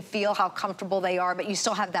and you can feel how comfortable they are, but you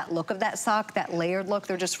still have that look of that sock, that layered look.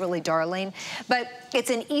 They're just really darling. But it's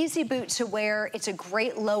an easy boot to wear. It's a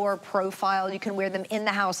great lower profile. You can wear them in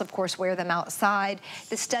the house, of course, wear them outside.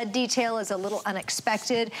 The stud detail is a little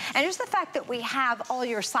unexpected. And just the fact that we have all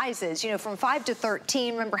your sizes, you know, from 5 to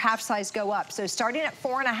 13, remember half size go up. So starting at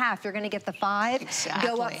 4.5, you're gonna get the 5. Exactly.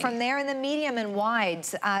 Go up from there in the medium and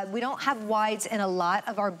wides. We don't have wides in a lot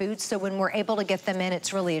of our boots, so when we're able to get them in,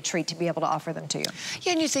 it's really a treat to be able to offer them to you.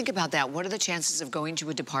 Yeah, and you think about that. What are the chances of going to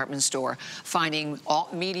a department store, finding all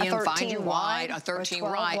medium, finding wide, a 13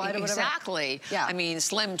 wide? Exactly. Yeah. I mean,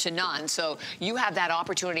 slim to none. So you have that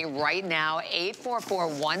opportunity right now.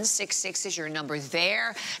 844-166 is your number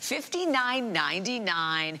there.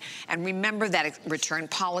 $59.99. And remember that return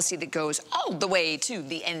policy that goes all the way to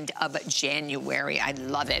the end of January. I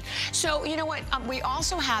love it. So, you know what? We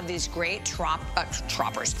also have these great troppers.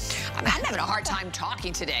 I'm having a hard time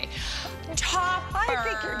talking today. Toppers. I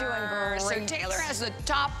think you're doing great. So Taylor has the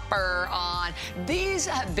topper on. These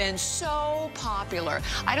have been so popular.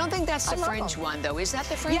 I don't think that's the fringe one, though. Is that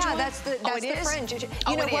the fringe one? Yeah, that's the fringe.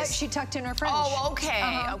 You know what? She tucked in her fringe. Oh,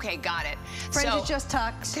 okay. Okay, got it. Fringe is just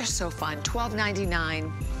tucked. They're so fun.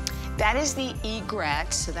 $12.99. That is the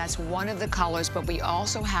egret, so that's one of the colors, but we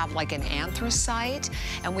also have like an anthracite,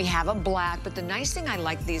 and we have a black. But the nice thing I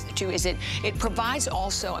like these too is it provides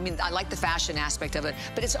also, I mean, I like the fashion aspect of it,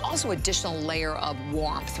 but it's also additional layer of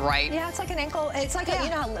warmth, right? Yeah, it's like an ankle, it's like a, you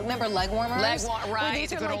know how, remember leg warmers? Right, well,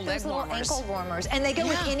 these are good like old those leg little warmers. Ankle warmers, and they go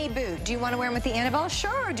with any boot. Do you want to wear them with the Annabelle?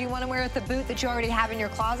 Sure. Or do you want to wear it with the boot that you already have in your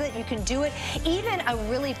closet? You can do it. Even a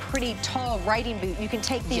really pretty tall riding boot, you can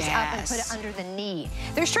take these up and put it under the knee.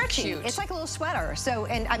 They're stretchy. Cute. It's like a little sweater. So,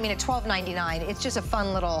 and I mean, at $12.99, it's just a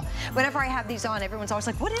fun little, whenever I have these on, everyone's always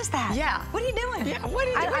like, what is that? Yeah. What are you doing? Yeah, what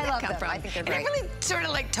are you doing? I love them. From? I think they're great. And it really sort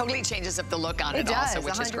of like totally changes up the look on it does, also,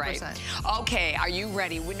 which 100%. is great. Okay, are you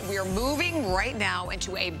ready? We are moving right now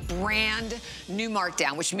into a brand new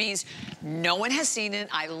markdown, which means no one has seen it.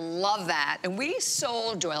 I love that. And we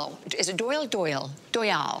sold Doyle. Is it Doyle? Doyle.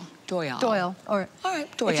 Doyle. Doyle. Doyle. Or, all right,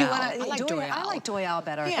 Doyle. If you wanna, I like Doyle. Doyle. I like Doyle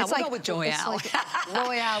better. Yeah, it's we'll like, go with Doyle. It's like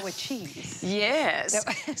Royale with cheese. Yes.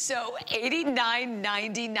 So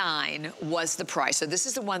 $89.99 was the price. So this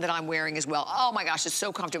is the one that I'm wearing as well. Oh my gosh, it's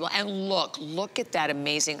so comfortable. And look at that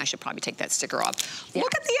amazing. I should probably take that sticker off. Yeah.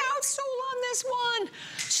 Look at the outsole on this one.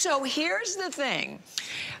 So here's the thing.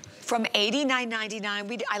 From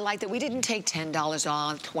 $89.99, I like that we didn't take $10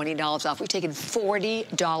 off, $20 off. We've taken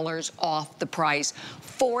 $40 off the price.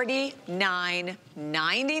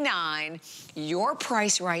 $49.99, your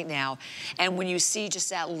price right now. And when you see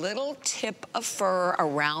just that little tip of fur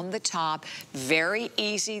around the top, very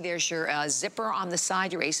easy. There's your zipper on the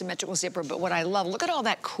side, your asymmetrical zipper. But what I love, look at all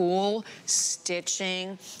that cool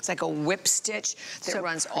stitching. It's like a whip stitch that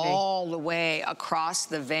runs all the way across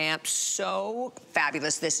the vamp. So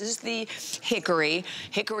fabulous. This is the hickory.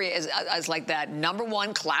 Hickory is like that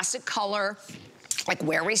 #1 classic color, like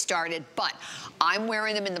where we started, but I'm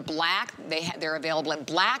wearing them in the black. They're available in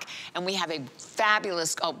black, and we have a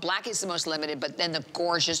fabulous, black is the most limited, but then the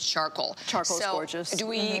gorgeous charcoal. Charcoal's gorgeous. Do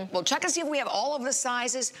we, well, check and see if we have all of the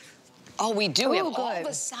sizes. Oh, we do. We have all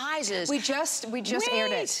the sizes. We just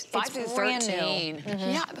aired it. 5 through 13.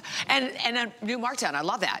 Yeah, and a new markdown. I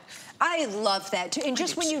love that. I love that too, and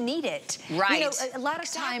just when you need it. Right. You know, a lot of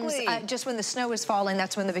times, just when the snow is falling,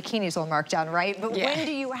 that's when the bikinis will mark down, right? But when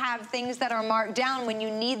do you have things that are marked down when you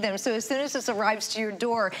need them? So as soon as this arrives to your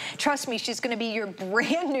door, trust me, she's gonna be your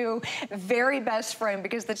brand new, very best friend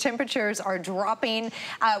because the temperatures are dropping.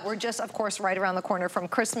 We're just, of course, right around the corner from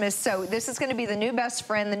Christmas. So this is gonna be the new best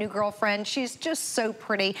friend, the new girlfriend. She's just so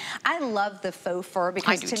pretty. I love the faux fur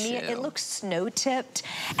because to me, it looks snow-tipped.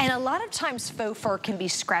 And a lot of times faux fur can be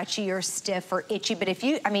scratchy or stiff or itchy, but if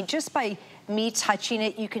you, I mean, just by me touching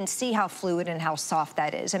it, you can see how fluid and how soft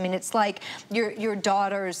that is. I mean, it's like your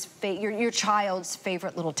daughter's, your child's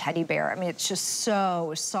favorite little teddy bear. I mean, it's just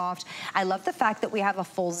so soft. I love the fact that we have a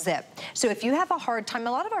full zip. So if you have a hard time,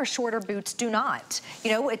 a lot of our shorter boots do not.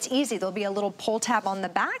 You know, it's easy. There'll be a little pull tab on the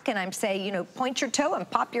back, and I'm saying, you know, point your toe and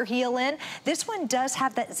pop your heel in. This one does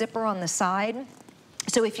have that zipper on the side.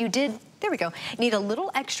 So if you did, there we go, need a little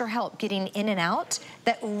extra help getting in and out,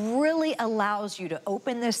 that really allows you to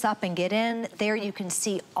open this up and get in. There you can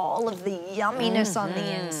see all of the yumminess on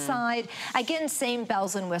the inside. Again, same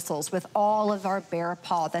bells and whistles with all of our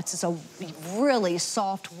BEARPAW. That's a really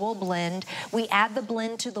soft wool blend. We add the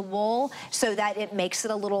blend to the wool so that it makes it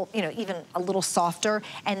a little, you know, even a little softer.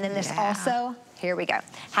 And then this also Here we go.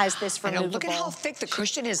 Has this removable. Look at how thick the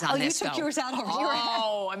cushion is on this. Oh, you took yours out over your head.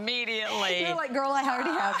 Oh, immediately. You're like, girl, I already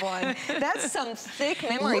have one. That's some thick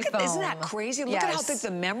memory foam. Isn't that crazy? Look at how thick the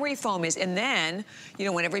memory foam is. And then, you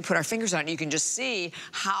know, whenever we put our fingers on it, you can just see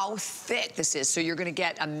how thick this is. So you're gonna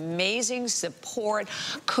get amazing support,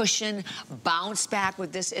 cushion, bounce back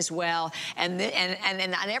with this as well. And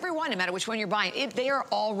on every one, no matter which one you're buying, they are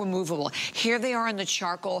all removable. Here they are in the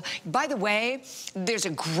charcoal. By the way, there's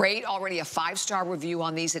already a 5-star review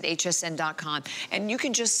on these at hsn.com. And you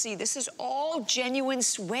can just see, this is all genuine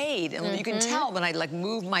suede. And you can tell when I like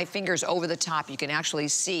move my fingers over the top, you can actually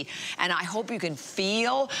see. And I hope you can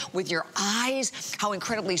feel with your eyes how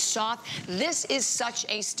incredibly soft. This is such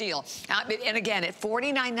a steal. And again, at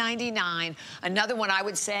 $49.99, another one I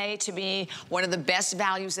would say to be one of the best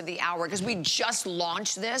values of the hour, because we just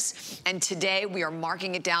launched this, and today we are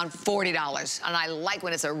marking it down $40. And I like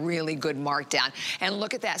when it's a really good markdown. And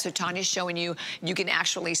look at that. So Tanya's showing you, you can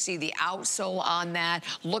actually see the outsole on that.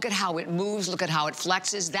 Look at how it moves. Look at how it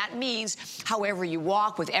flexes. That means however you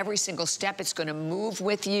walk, with every single step, it's going to move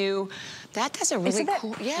with you. That's a really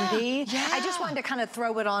cool. Yeah. I just wanted to kind of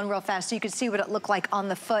throw it on real fast so you could see what it looked like on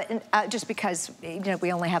the foot, and just because, you know,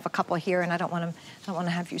 we only have a couple here, and I don't want to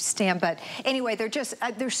have you stand. But anyway, they're just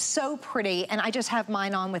they're so pretty, and I just have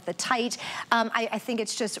mine on with the tight. I think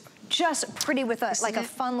it's just pretty with a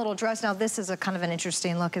fun little dress. Now this is a kind of an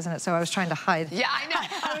interesting look, isn't it? So I was trying to hide. Yeah, I know.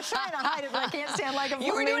 I was trying to hide it, but I can't stand like a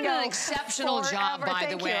flamingo. You were doing an exceptional job, by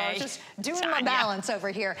the way. I was just doing my balance over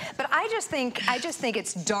here. But I just think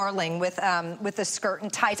it's darling with the skirt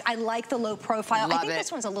and tights. I like the low profile. I think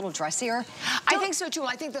this one's a little dressier. I think so too.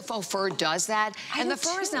 I think the faux fur does that. And the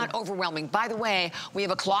fur is not overwhelming. By the way, we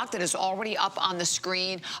have a clock that is already up on the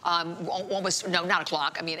screen. Almost, no, not a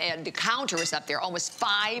clock. I mean, and the counter is up there. Almost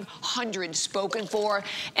 500 spoken for.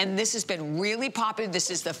 And this has been really popular. This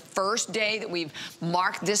is the first day that we've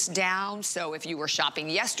marked this down. So if you were shopping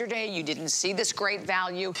yesterday, you didn't see this great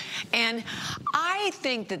value. And I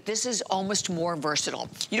think that this is almost more versatile.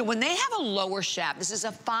 You know, when they have a lower shaft, this is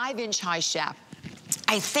a 5-inch high shaft.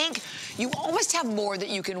 I think you almost have more that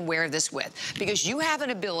you can wear this with, because you have an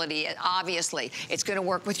ability, obviously, it's gonna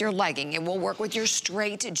work with your legging, it will work with your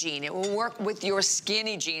straight jean, it will work with your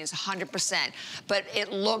skinny jeans 100%, but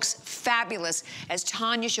it looks fabulous, as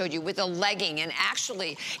Tanya showed you, with a legging. And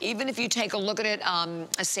actually, even if you take a look at it,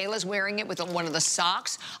 Asela's wearing it with one of the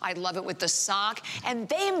socks. I love it with the sock, and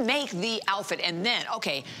they make the outfit. And then,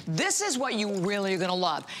 okay, this is what you really are gonna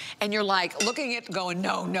love. And you're like, looking at it going,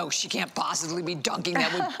 no, she can't possibly be dunking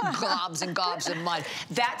that with gobs and gobs of mud.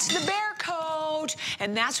 That's the bear coat,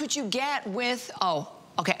 and that's what you get with, oh,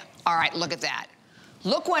 okay, all right, look at that.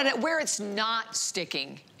 Look where it's not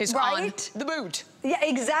sticking is on the boot. Yeah,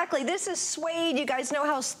 exactly. This is suede. You guys know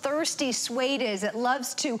how thirsty suede is. It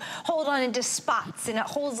loves to hold on into spots, and it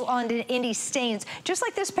holds on to any stains. Just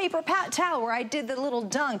like this paper towel where I did the little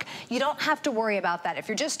dunk. You don't have to worry about that. If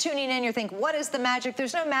you're just tuning in, you're thinking, what is the magic?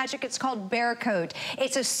 There's no magic. It's called Bear Coat.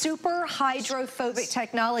 It's a super hydrophobic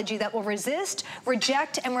technology that will resist,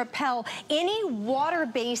 reject, and repel any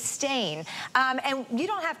water-based stain. And you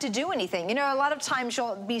don't have to do anything. You know, a lot of times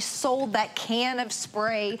you'll be sold that can of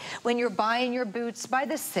spray when you're buying your boots by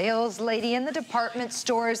the sales lady in the department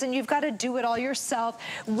stores, and you've got to do it all yourself.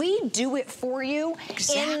 We do it for you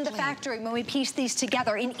in the factory when we piece these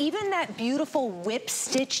together. And even that beautiful whip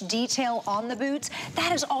stitch detail on the boots,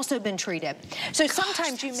 that has also been treated. So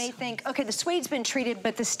sometimes you may think, okay, the suede's been treated,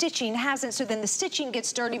 but the stitching hasn't, so then the stitching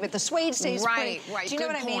gets dirty, but the suede stays pretty. Right, do you know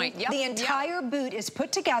what I mean? Yep, the entire boot is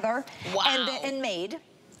put together and made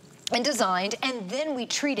and designed, and then we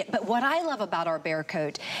treat it. But what I love about our Bear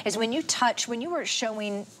Coat is when you were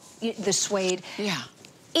showing the suede,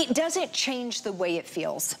 it doesn't change the way it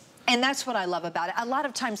feels. And that's what I love about it. A lot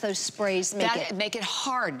of times those sprays make it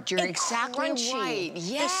hard. You're exactly right.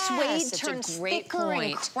 Yes, the suede turns thicker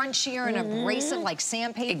and crunchier and abrasive like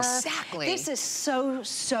sandpaper. Exactly. This is so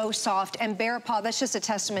soft. And BEARPAW, that's just a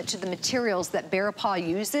testament to the materials that BEARPAW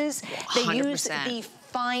uses. 100%. They use the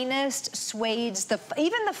finest suedes,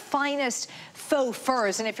 even the finest faux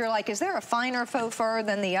furs. And if you're like, is there a finer faux fur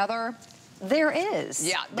than the other? There is.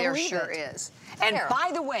 Yeah, there sure is. And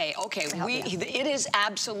by the way, okay, it is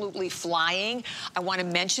absolutely flying. I want to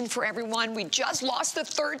mention for everyone, we just lost the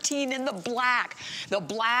 13 in the black. The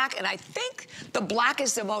black, and I think the black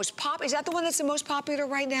is the most popular. Is that the one that's the most popular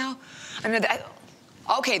right now? I know that.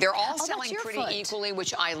 Okay, they're all selling pretty equally,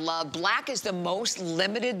 which I love. Black is the most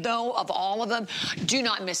limited, though, of all of them. Do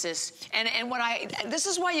not miss this. And this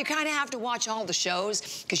is why you kind of have to watch all the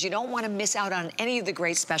shows, because you don't want to miss out on any of the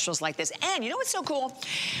great specials like this. And you know what's so cool?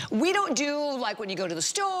 We don't do like when you go to the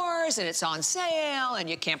stores and it's on sale and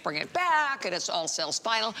you can't bring it back and it's all sales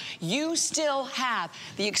final. You still have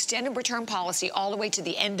the extended return policy all the way to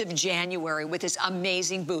the end of January with this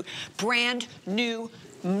amazing boot. Brand new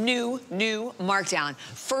markdown.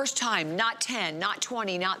 First time, not 10, not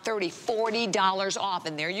 20, not 30, $40 off.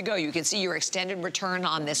 And there you go. You can see your extended return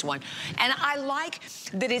on this one. And I like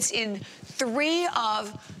that it's in 3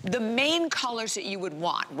 of the main colors that you would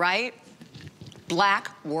want, right?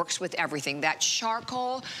 Black works with everything. That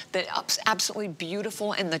charcoal, that's absolutely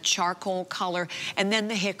beautiful in the charcoal color, and then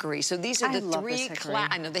the hickory. So these are the 3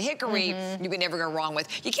 I know the hickory you can never go wrong with.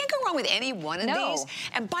 You can't go wrong with any one of these.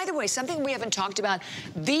 And by the way, something we haven't talked about,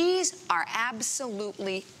 these are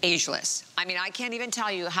absolutely ageless. I mean, I can't even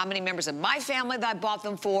tell you how many members of my family that I bought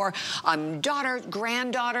them for. Daughters,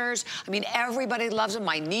 granddaughters. I mean, everybody loves them.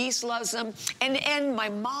 My niece loves them. And my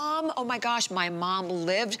mom, oh my gosh, my mom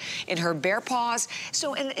lived in her BEARPAWs.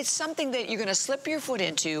 So, and it's something that you're gonna slip your foot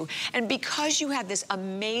into, and because you have this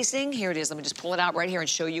amazing, here it is, let me just pull it out right here and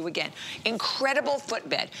show you again, incredible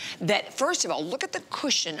footbed that, first of all, look at the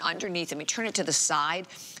cushion underneath. Let me turn it to the side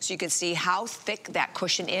so you can see how thick that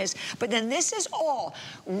cushion is. But then this is all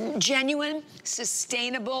genuine,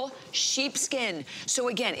 sustainable sheepskin. So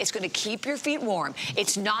again, it's gonna keep your feet warm.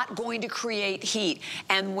 It's not going to create heat.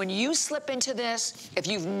 And when you slip into this, if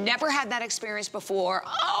you've never had that experience before,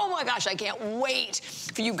 oh my gosh, I can't wait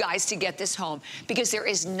for you guys to get this home, because there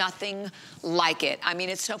is nothing like it. I mean,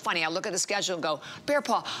 it's so funny. I look at the schedule and go,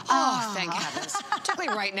 BEARPAW, oh, thank heavens.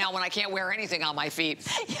 Particularly right now when I can't wear anything on my feet.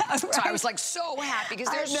 Yeah, right. So I was like so happy because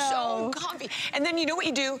they're so comfy. And then you know what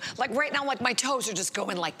you do? Like right now, like my toes are just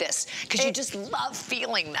going like this, because you just love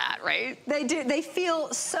feeling that, right? They do. They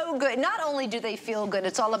feel so good. Not only do they feel good,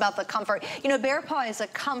 it's all about the comfort. You know, BEARPAW is a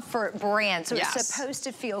comfort brand, so it's supposed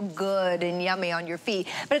to feel good and yummy on your feet,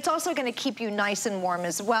 but it's also going to keep you nice and warm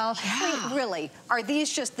as well. Yeah. I mean, really, are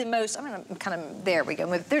these just the most, I'm gonna kind of, there we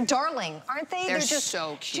go. They're darling, aren't they? They're just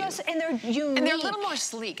so cute. And they're unique. And they're a little more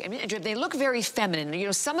sleek. I mean, they look very feminine. You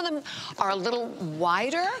know, some of them are a little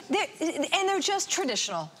wider. And they're just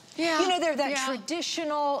traditional. Yeah. You know, they're that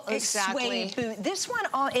traditional suede boot. This one,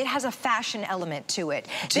 it has a fashion element to it.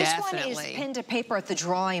 Definitely. This one is pen to paper at the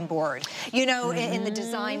drawing board. You know, in the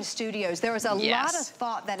design studios. There was a lot of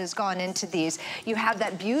thought that has gone into these. You have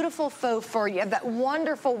that beautiful faux fur. You have that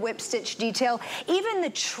wonderful whip stitch detail. Even the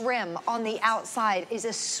trim on the outside is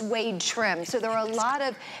a suede trim. So there are a lot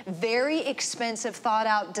of very expensive, thought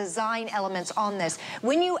out design elements on this.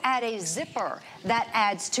 When you add a zipper, that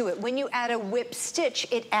adds to it. When you add a whip stitch,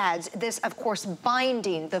 it adds this, of course,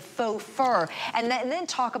 binding, the faux fur, and then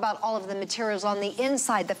talk about all of the materials on the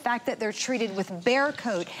inside, the fact that they're treated with bear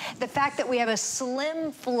coat, the fact that we have a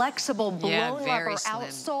slim, flexible, blown rubber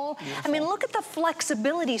outsole. Beautiful. I mean, look at the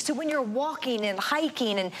flexibility. So when you're walking and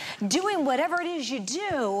hiking and doing whatever it is you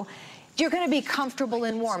do, you're gonna be comfortable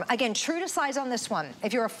and warm. Again, true to size on this one.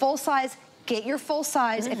 If you're a full size, get your full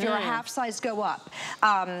size. If you're a half size, go up.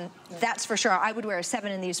 That's for sure. I would wear a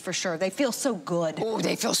 7 in these for sure. They feel so good. Oh,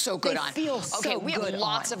 they feel so good on. They feel so good. Okay, we have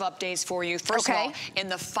lots of updates for you. First of all, in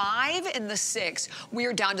the 5 and the 6, we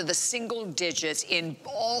are down to the single digits in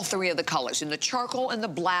all 3 of the colors, in the charcoal, in the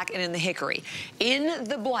black, and in the hickory. In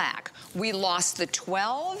the black, we lost the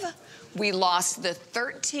 12, we lost the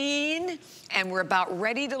 13, and we're about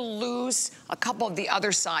ready to lose a couple of the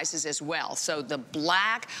other sizes as well. So the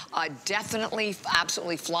black, definitely,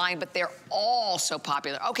 absolutely flying, but they're all so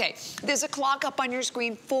popular. Okay, there's a clock up on your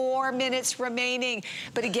screen, 4 minutes remaining.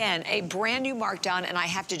 But again, a brand new markdown, and I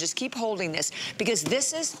have to just keep holding this because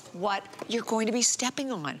this is what you're going to be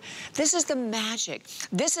stepping on. This is the magic.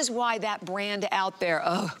 This is why that brand out there,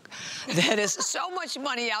 that is so much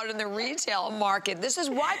money out in the retail market. This is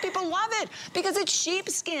why people love it, because it's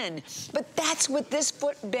sheepskin. But that's what this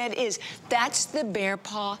footbed is. That's the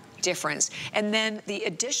BEARPAW difference. And then the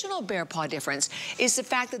additional BEARPAW difference is the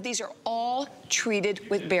fact that these are all treated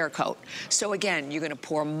with bear coat. So again, you're gonna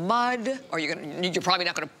pour mud, or you're probably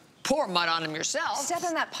not gonna pour mud on them yourself. Step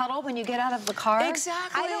in that puddle when you get out of the car.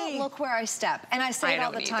 Exactly. I don't look where I step, and I say it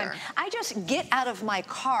all the time. I just get out of my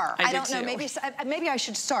car. I don't know, maybe I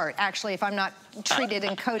should start, actually, if I'm not treated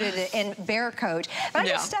and coated in bear coat. But I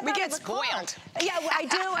just step out of the car. Yeah, I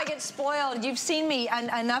do, I get spoiled. You've seen me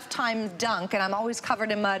enough time dunk, and I'm always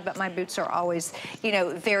covered in mud, but my boots are always, you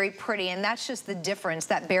know, very pretty, and that's just the difference,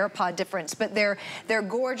 that BEARPAW difference. But they're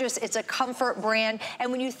gorgeous, it's a comfort brand,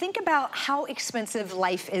 and when you think about how expensive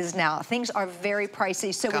life is now. Things are very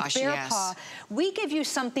pricey. So with BEARPAW, we give you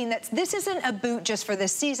something this isn't a boot just for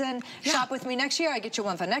this season. Shop with me next year, I get you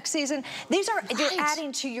one for next season. These are, you're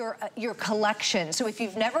adding to your collection. So if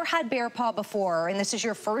you've never had BEARPAW before, and this is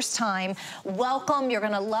your first time, welcome, you're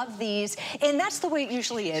gonna love these. And that's the way it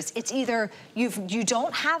usually is. It's either you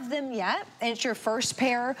don't have them yet, and it's your first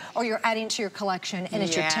pair, or you're adding to your collection, and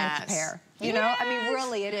it's your 10th pair. You know, I mean,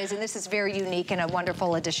 really it is, and this is very unique and a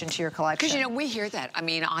wonderful addition to your collection. Because, you know, we hear that. I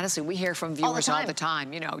mean, honestly, we hear from viewers all the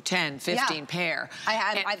time, you know, 10, 15 pair.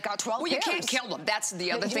 I've got 12 pairs. Well, you can't kill them. That's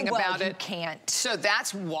the other thing about it. You can't. So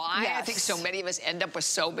that's why I think so many of us end up with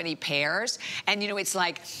so many pairs. And, you know, it's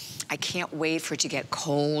like, I can't wait for it to get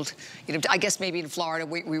cold. You know, I guess maybe in Florida,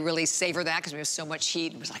 we really savor that because we have so much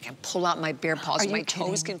heat. It was like, I pull out my BEARPAWs and my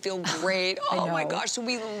toes can feel great. Oh my gosh, so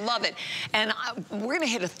we love it. And we're gonna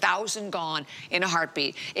hit 1,000 gone in a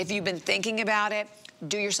heartbeat. If you've been thinking about it,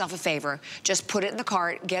 do yourself a favor. Just put it in the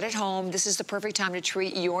cart, get it home. This is the perfect time to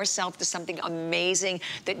treat yourself to something amazing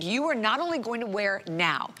that you are not only going to wear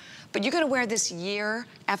now, but you're gonna wear this year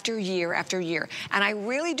after year after year. And I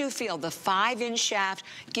really do feel the 5-inch shaft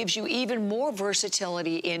gives you even more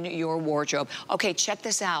versatility in your wardrobe. Okay, check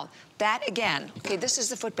this out. That again, okay, this is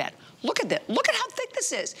the footbed. Look at that, look at how thick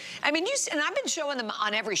this is. I mean, and I've been showing them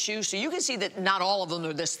on every shoe, so you can see that not all of them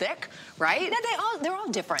are this thick, right? No, they're all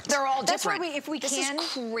different. They're all different. That's why if we can. This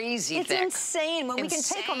is crazy thick. It's insane. When we can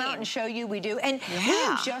take them out and show you, we do. And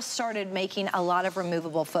we just started making a lot of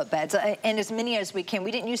removable footbeds, and as many as we can. We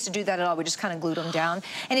didn't used to do that at all. We just kind of glued them down.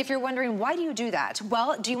 And if you're wondering, why do you do that?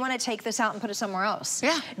 Well, do you want to take this out and put it somewhere else?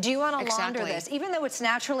 Yeah. Do you want to launder this? Even though it's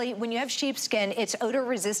naturally, when you have sheepskin, it's odor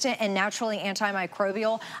resistant and naturally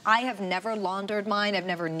antimicrobial. I have never laundered mine. I've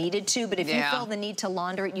never needed to, but if you feel the need to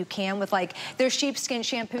launder it, you can with there's sheepskin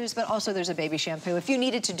shampoos, but also there's a baby shampoo. If you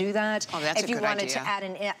needed to do that, if you wanted to add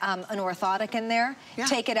an orthotic in there,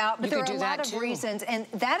 take it out. But there are a lot of reasons, and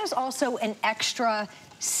that is also an extra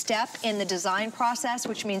step in the design process,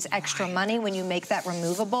 which means extra money when you make that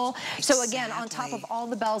removable. So again, on top of all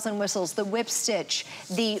the bells and whistles, the whip stitch,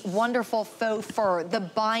 the wonderful faux fur, the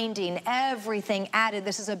binding, everything added.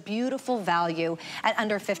 This is a beautiful value at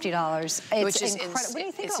under $50. It's incredible. What do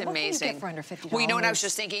you think? It's amazing. What can you get for under $50? Well, you know what I was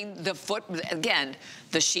just thinking? Again,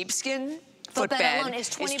 the sheepskin footbed alone is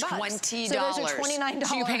 $20. $20. So those are $29.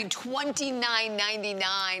 So you're paying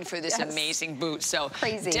 $29.99 for this amazing boot. So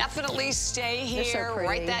definitely stay here.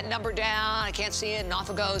 Write that number down. I can't see it, and off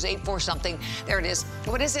it goes. 84 something. There it is.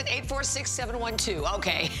 What is it? 846712.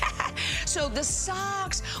 Okay. So the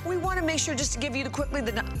socks. We want to make sure just to give you quickly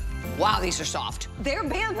the. Wow, these are soft. They're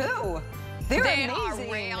bamboo. They are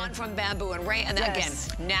rayon from bamboo, and again,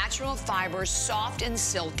 natural fibers, soft and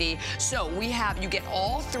silky. So you get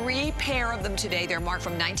all 3 pair of them today. They're marked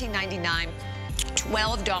from $19.99.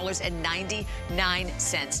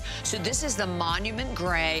 $12.99. So this is the Monument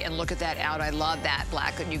Gray, and look at that out. I love that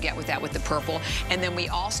black that you get with that with the purple. And then we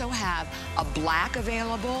also have a black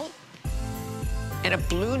available and a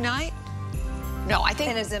blue night. No, I think.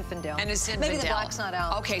 And a Zinfandel. And a Zinfandel. Maybe the black's not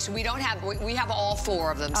out. Okay, so we don't have, we have all 4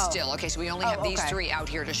 of them still. Okay, so we only have these 3 out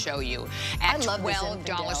here to show you. At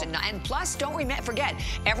 $12.99. And plus, don't forget,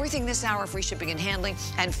 everything this hour, free shipping and handling,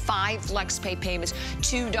 and 5 flex pay payments,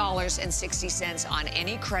 $2.60 on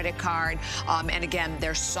any credit card. And again,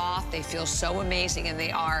 they're soft, they feel so amazing, and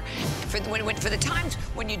they are, for the times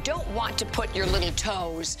when you don't want to put your little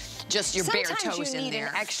toes, just your bare toes in there. Sometimes you need an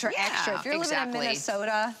extra. If you're living in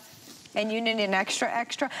Minnesota, and you need an extra.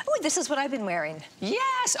 Oh, this is what I've been wearing.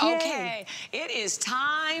 Yes, okay. It is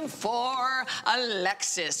time for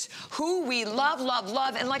Alexis, who we love.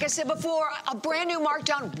 And like I said before, a brand new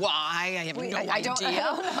markdown. Why? I have no idea. I don't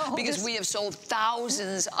know. Because we have sold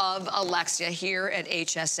thousands of Alexia here at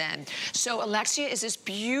HSN. So Alexia is this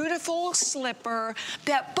beautiful slipper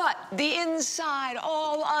but the inside,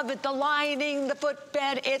 all of it, the lining, the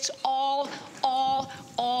footbed, it's all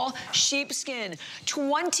sheepskin.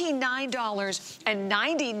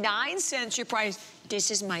 $29.99 your price.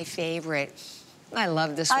 This is my favorite. I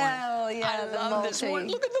love this one. Oh, yeah, I love this one.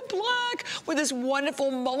 Look at the black with this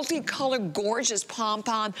wonderful multicolored, gorgeous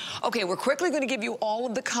pom-pom. Okay, we're quickly going to give you all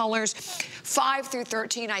of the colors. 5 through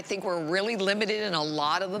 13, I think we're really limited in a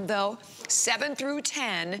lot of them, though. 7 through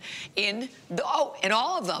 10 in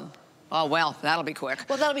all of them. Oh, well, that'll be quick.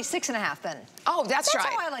 Well, that'll be 6.5 then. Oh, that's right.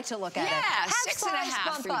 That's how I like to look at it. Yeah,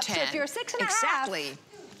 6.5 through 10. So if you're 6.5,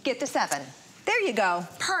 get the 7. There you go.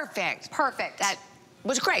 Perfect. Perfect. That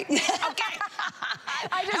was great. Okay.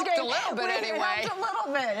 I just helped a little bit anyway. It helped a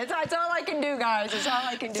little bit. It's all I can do, guys. It's all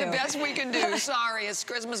I can do. It's the best we can do. Sorry, it's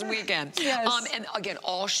Christmas weekend. Yes. And again,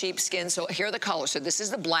 all sheepskin. So here are the colors. So this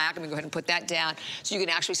is the black. I'm gonna go ahead and put that down. So you can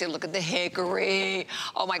actually say, look at the hickory.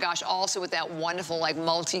 Oh my gosh, also with that wonderful like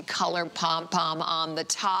multi-color pom-pom on the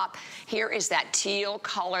top. Here is that teal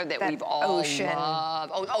color that we've all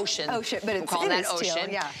loved. Oh, ocean. Ocean, but we'll call that ocean. Teal,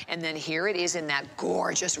 yeah. And then here it is in that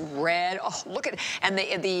gorgeous red. Oh, look at it. And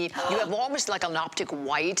you have almost like an optic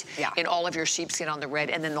white in all of your sheepskin on the red.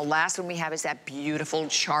 And then the last one we have is that beautiful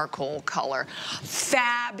charcoal color.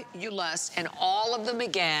 Fabulous. And all of them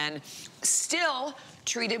again, still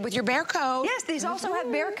treated with your bear coat. Yes, these also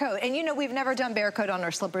have bear coat. And you know, we've never done bear coat on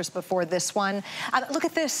our slippers before this one. Look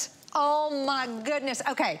at this. Oh my goodness.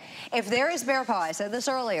 Okay, if there is bear paw, I said this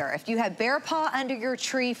earlier, if you had bear paw under your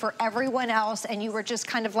tree for everyone else and you were just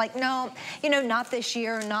kind of like, no, you know, not this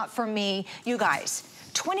year, not for me, you guys,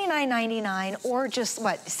 $29.99 or just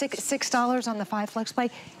what, $6 on the 5 flex play,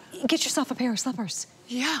 get yourself a pair of slippers.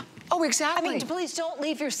 Yeah. Oh, exactly. I mean, please don't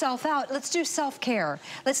leave yourself out. Let's do self-care.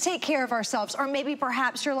 Let's take care of ourselves. Or maybe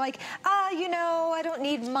perhaps you're like, you know, I don't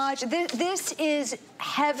need much. This is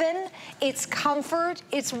heaven. It's comfort.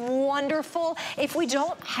 It's wonderful. If we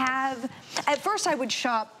don't have, at first I would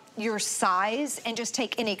shop your size and just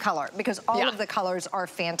take any color because all of the colors are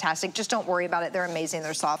fantastic. Just don't worry about it. They're amazing.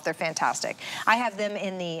 They're soft. They're fantastic. I have them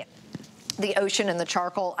in the ocean and the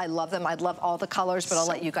charcoal. I love them. I'd love all the colors, but I'll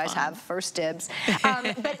let you guys have first dibs.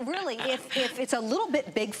 But really, if it's a little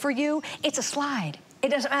bit big for you, it's a slide. It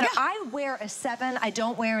doesn't matter. I wear a 7, I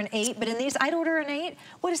don't wear an 8, but in these, I'd order an 8.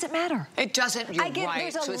 What does it matter? It doesn't, you're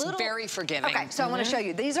right, so it's very forgiving. Okay, so I want to show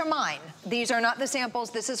you. These are mine. These are not the samples.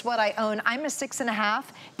 This is what I own. I'm a 6.5.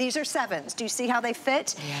 These are 7s. Do you see how they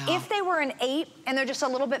fit? Yeah. If they were an 8 and they're just a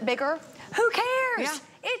little bit bigger, who cares? Yeah.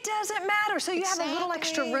 It doesn't matter. So you have a little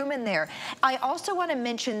extra room in there. I also want to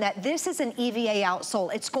mention that this is an EVA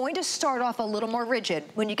outsole. It's going to start off a little more rigid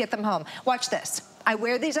when you get them home. Watch this. I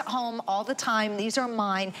wear these at home all the time. These are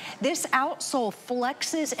mine. This outsole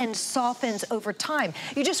flexes and softens over time.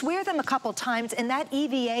 You just wear them a couple times and that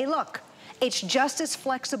EVA, look, it's just as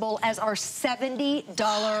flexible as our $70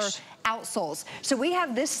 outsoles. So we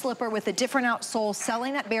have this slipper with a different outsole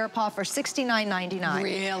selling at BEARPAW for $69.99.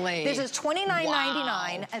 Really? This is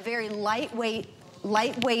 $29.99, a very lightweight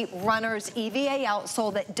runner's EVA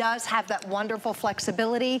outsole that does have that wonderful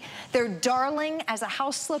flexibility. They're darling as a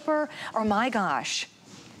house slipper, or my gosh.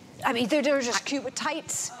 I mean, they're just cute with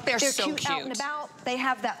tights. They're so cute out and about. They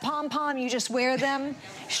have that pom-pom, you just wear them.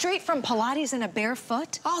 Straight from Pilates in a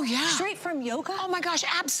barefoot. Oh, yeah. Straight from yoga. Oh, my gosh,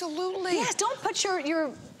 absolutely. Yes, don't put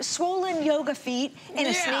your swollen yoga feet in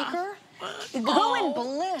a sneaker. Go in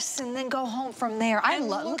bliss and then go home from there. I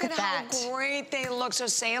love, look at that. How great they look. So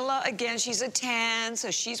Sayla, again, she's a 10,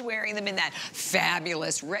 so she's wearing them in that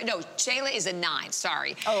fabulous red. No, Shayla is a 9,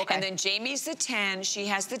 sorry. Oh, okay. And then Jamie's the 10. She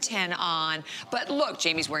has the 10 on. But look,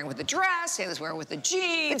 Jamie's wearing with the dress, Sayla's wearing with the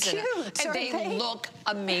jeans. Cute, and they look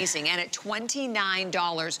amazing. And at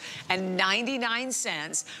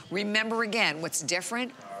 $29.99, remember again, what's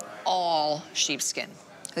different? All sheepskin.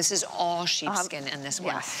 This is all sheepskin in this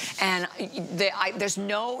one. Yes. And there's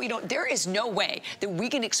no, there is no way that we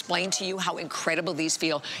can explain to you how incredible these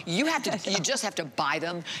feel. You have to, you just have to buy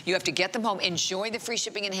them. You have to get them home. Enjoy the free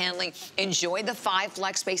shipping and handling. Enjoy the 5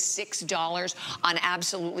 flex pay, $6 on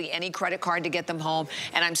absolutely any credit card to get them home.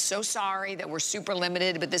 And I'm so sorry that we're super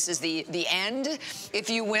limited, but this is the end, if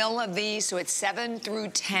you will, of these. So it's 7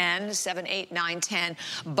 through 10, 7, 8, 9, 10.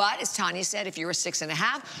 But as Tanya said, if you're a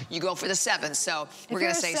 6.5, you go for the 7. So we're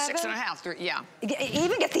going to say 6.5, yeah.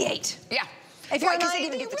 Even get the 8. Yeah. If you're not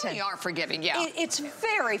even get the 10. They really are forgiving, yeah. It's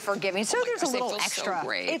very forgiving. So there's a little extra. So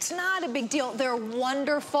great. It's not a big deal. They're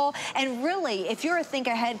wonderful. And really, if you're a think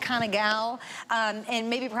ahead kind of gal, and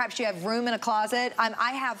maybe perhaps you have room in a closet,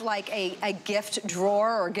 I have like a gift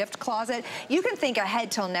drawer or gift closet. You can think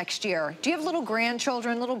ahead till next year. Do you have little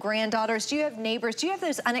grandchildren, little granddaughters? Do you have neighbors? Do you have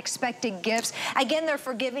those unexpected gifts? Again, they're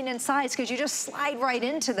forgiving in size because you just slide right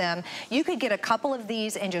into them. You could get a couple of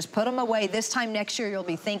these and just put them away. This time next year, you'll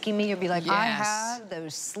be thanking me. You'll be like, I have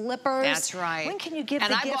those slippers. That's right. When can you give the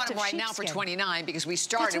gift of sheepskin? And I bought them right now for $29 because we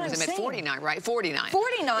started with them at $49, right? $49.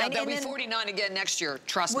 $49. They'll be $49 again next year,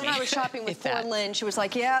 trust me. When I was shopping with poor Lynn, she was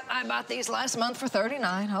like, yeah, I bought these last month for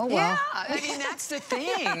 $39. Oh, well. Yeah, I mean, that's the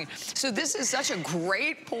thing. So this is such a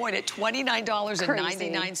great point at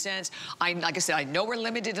 $29.99. Like I said, I know we're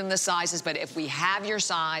limited in the sizes, but if we have your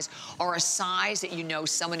size or a size that you know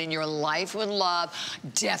someone in your life would love,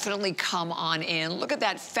 definitely come on in. Look at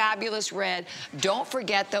that fabulous red. Don't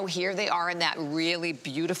forget, though, here they are in that really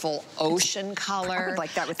beautiful ocean color. I would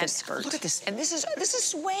like that with this skirt. Look at this. And this is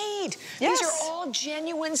suede. Yes. These are all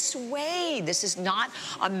genuine suede. This is not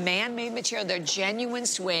a man-made material. They're genuine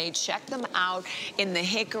suede. Check them out in the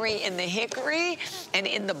hickory. In the hickory and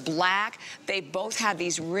in the black, they both have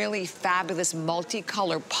these really fabulous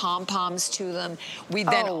multicolored pom-poms to them. We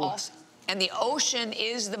then also... And the ocean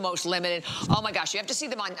is the most limited. Oh my gosh, you have to see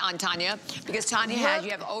them on Tanya, because Tanya you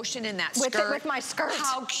have ocean in that skirt. With my skirt.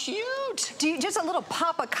 How cute. Do you, just a little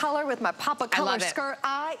pop of color with my pop of color skirt.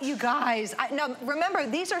 You guys, now remember,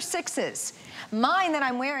 these are 6s. Mine that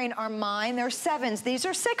I'm wearing are mine, they're 7s. These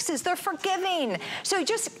are 6s, they're forgiving. So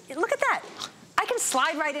just, look at that. I can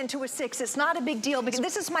slide right into a 6. It's not a big deal, because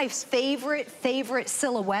this is my favorite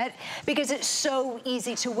silhouette, because it's so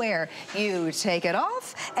easy to wear. You take it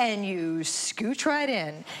off and you scooch right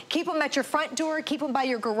in. Keep them at your front door, keep them by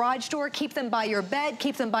your garage door, keep them by your bed,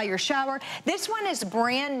 keep them by your shower. This one is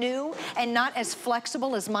brand new and not as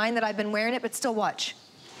flexible as mine that I've been wearing it, but still watch.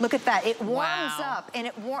 Look at that. It warms up, and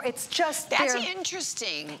it's just... That's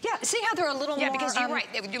interesting. Yeah, see how they're a little more... Yeah, because you're right.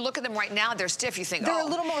 When you look at them right now, they're stiff. You think, they're a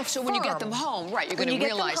little more So firm. when you get them home, right, you're going to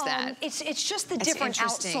realize that. It's just the different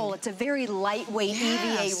outsole. It's a very lightweight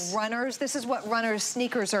EVA runners. This is what runners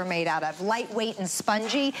sneakers are made out of. Lightweight and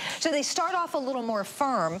spongy. So they start off a little more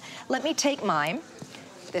firm. Let me take mine.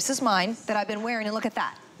 This is mine that I've been wearing, and look at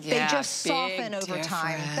that. Yeah, they just soften over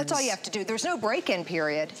time. That's all you have to do. There's no break-in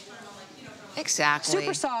period. Exactly.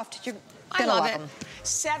 Super soft. You're I love it.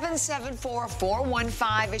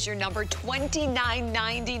 774-415 is your number,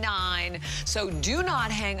 $29.99. So do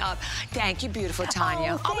not hang up. Thank you, beautiful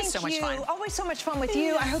Tanya. Always so much fun. Always so much fun with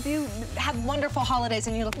you. I hope you have wonderful holidays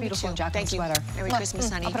and you look beautiful in jacket and sweater. Merry Christmas,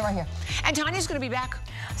 honey. I'll put it right here. And Tanya's going to be back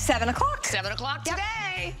 7 o'clock. 7 o'clock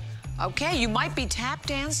today. Okay, you might be tap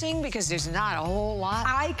dancing because there's not a whole lot.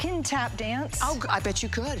 I can tap dance. Oh, I bet you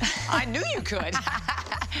could. I knew you could.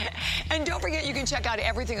 And don't forget, you can check out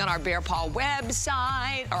everything on our BEARPAW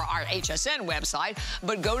website, or our HSN website,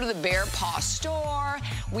 but go to the BEARPAW store.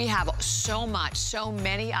 We have so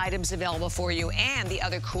many items available for you, and the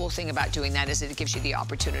other cool thing about doing that is that it gives you the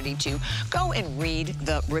opportunity to go and read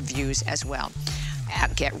the reviews as well.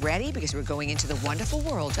 Get ready, because we're going into the wonderful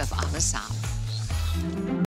world of Amazon.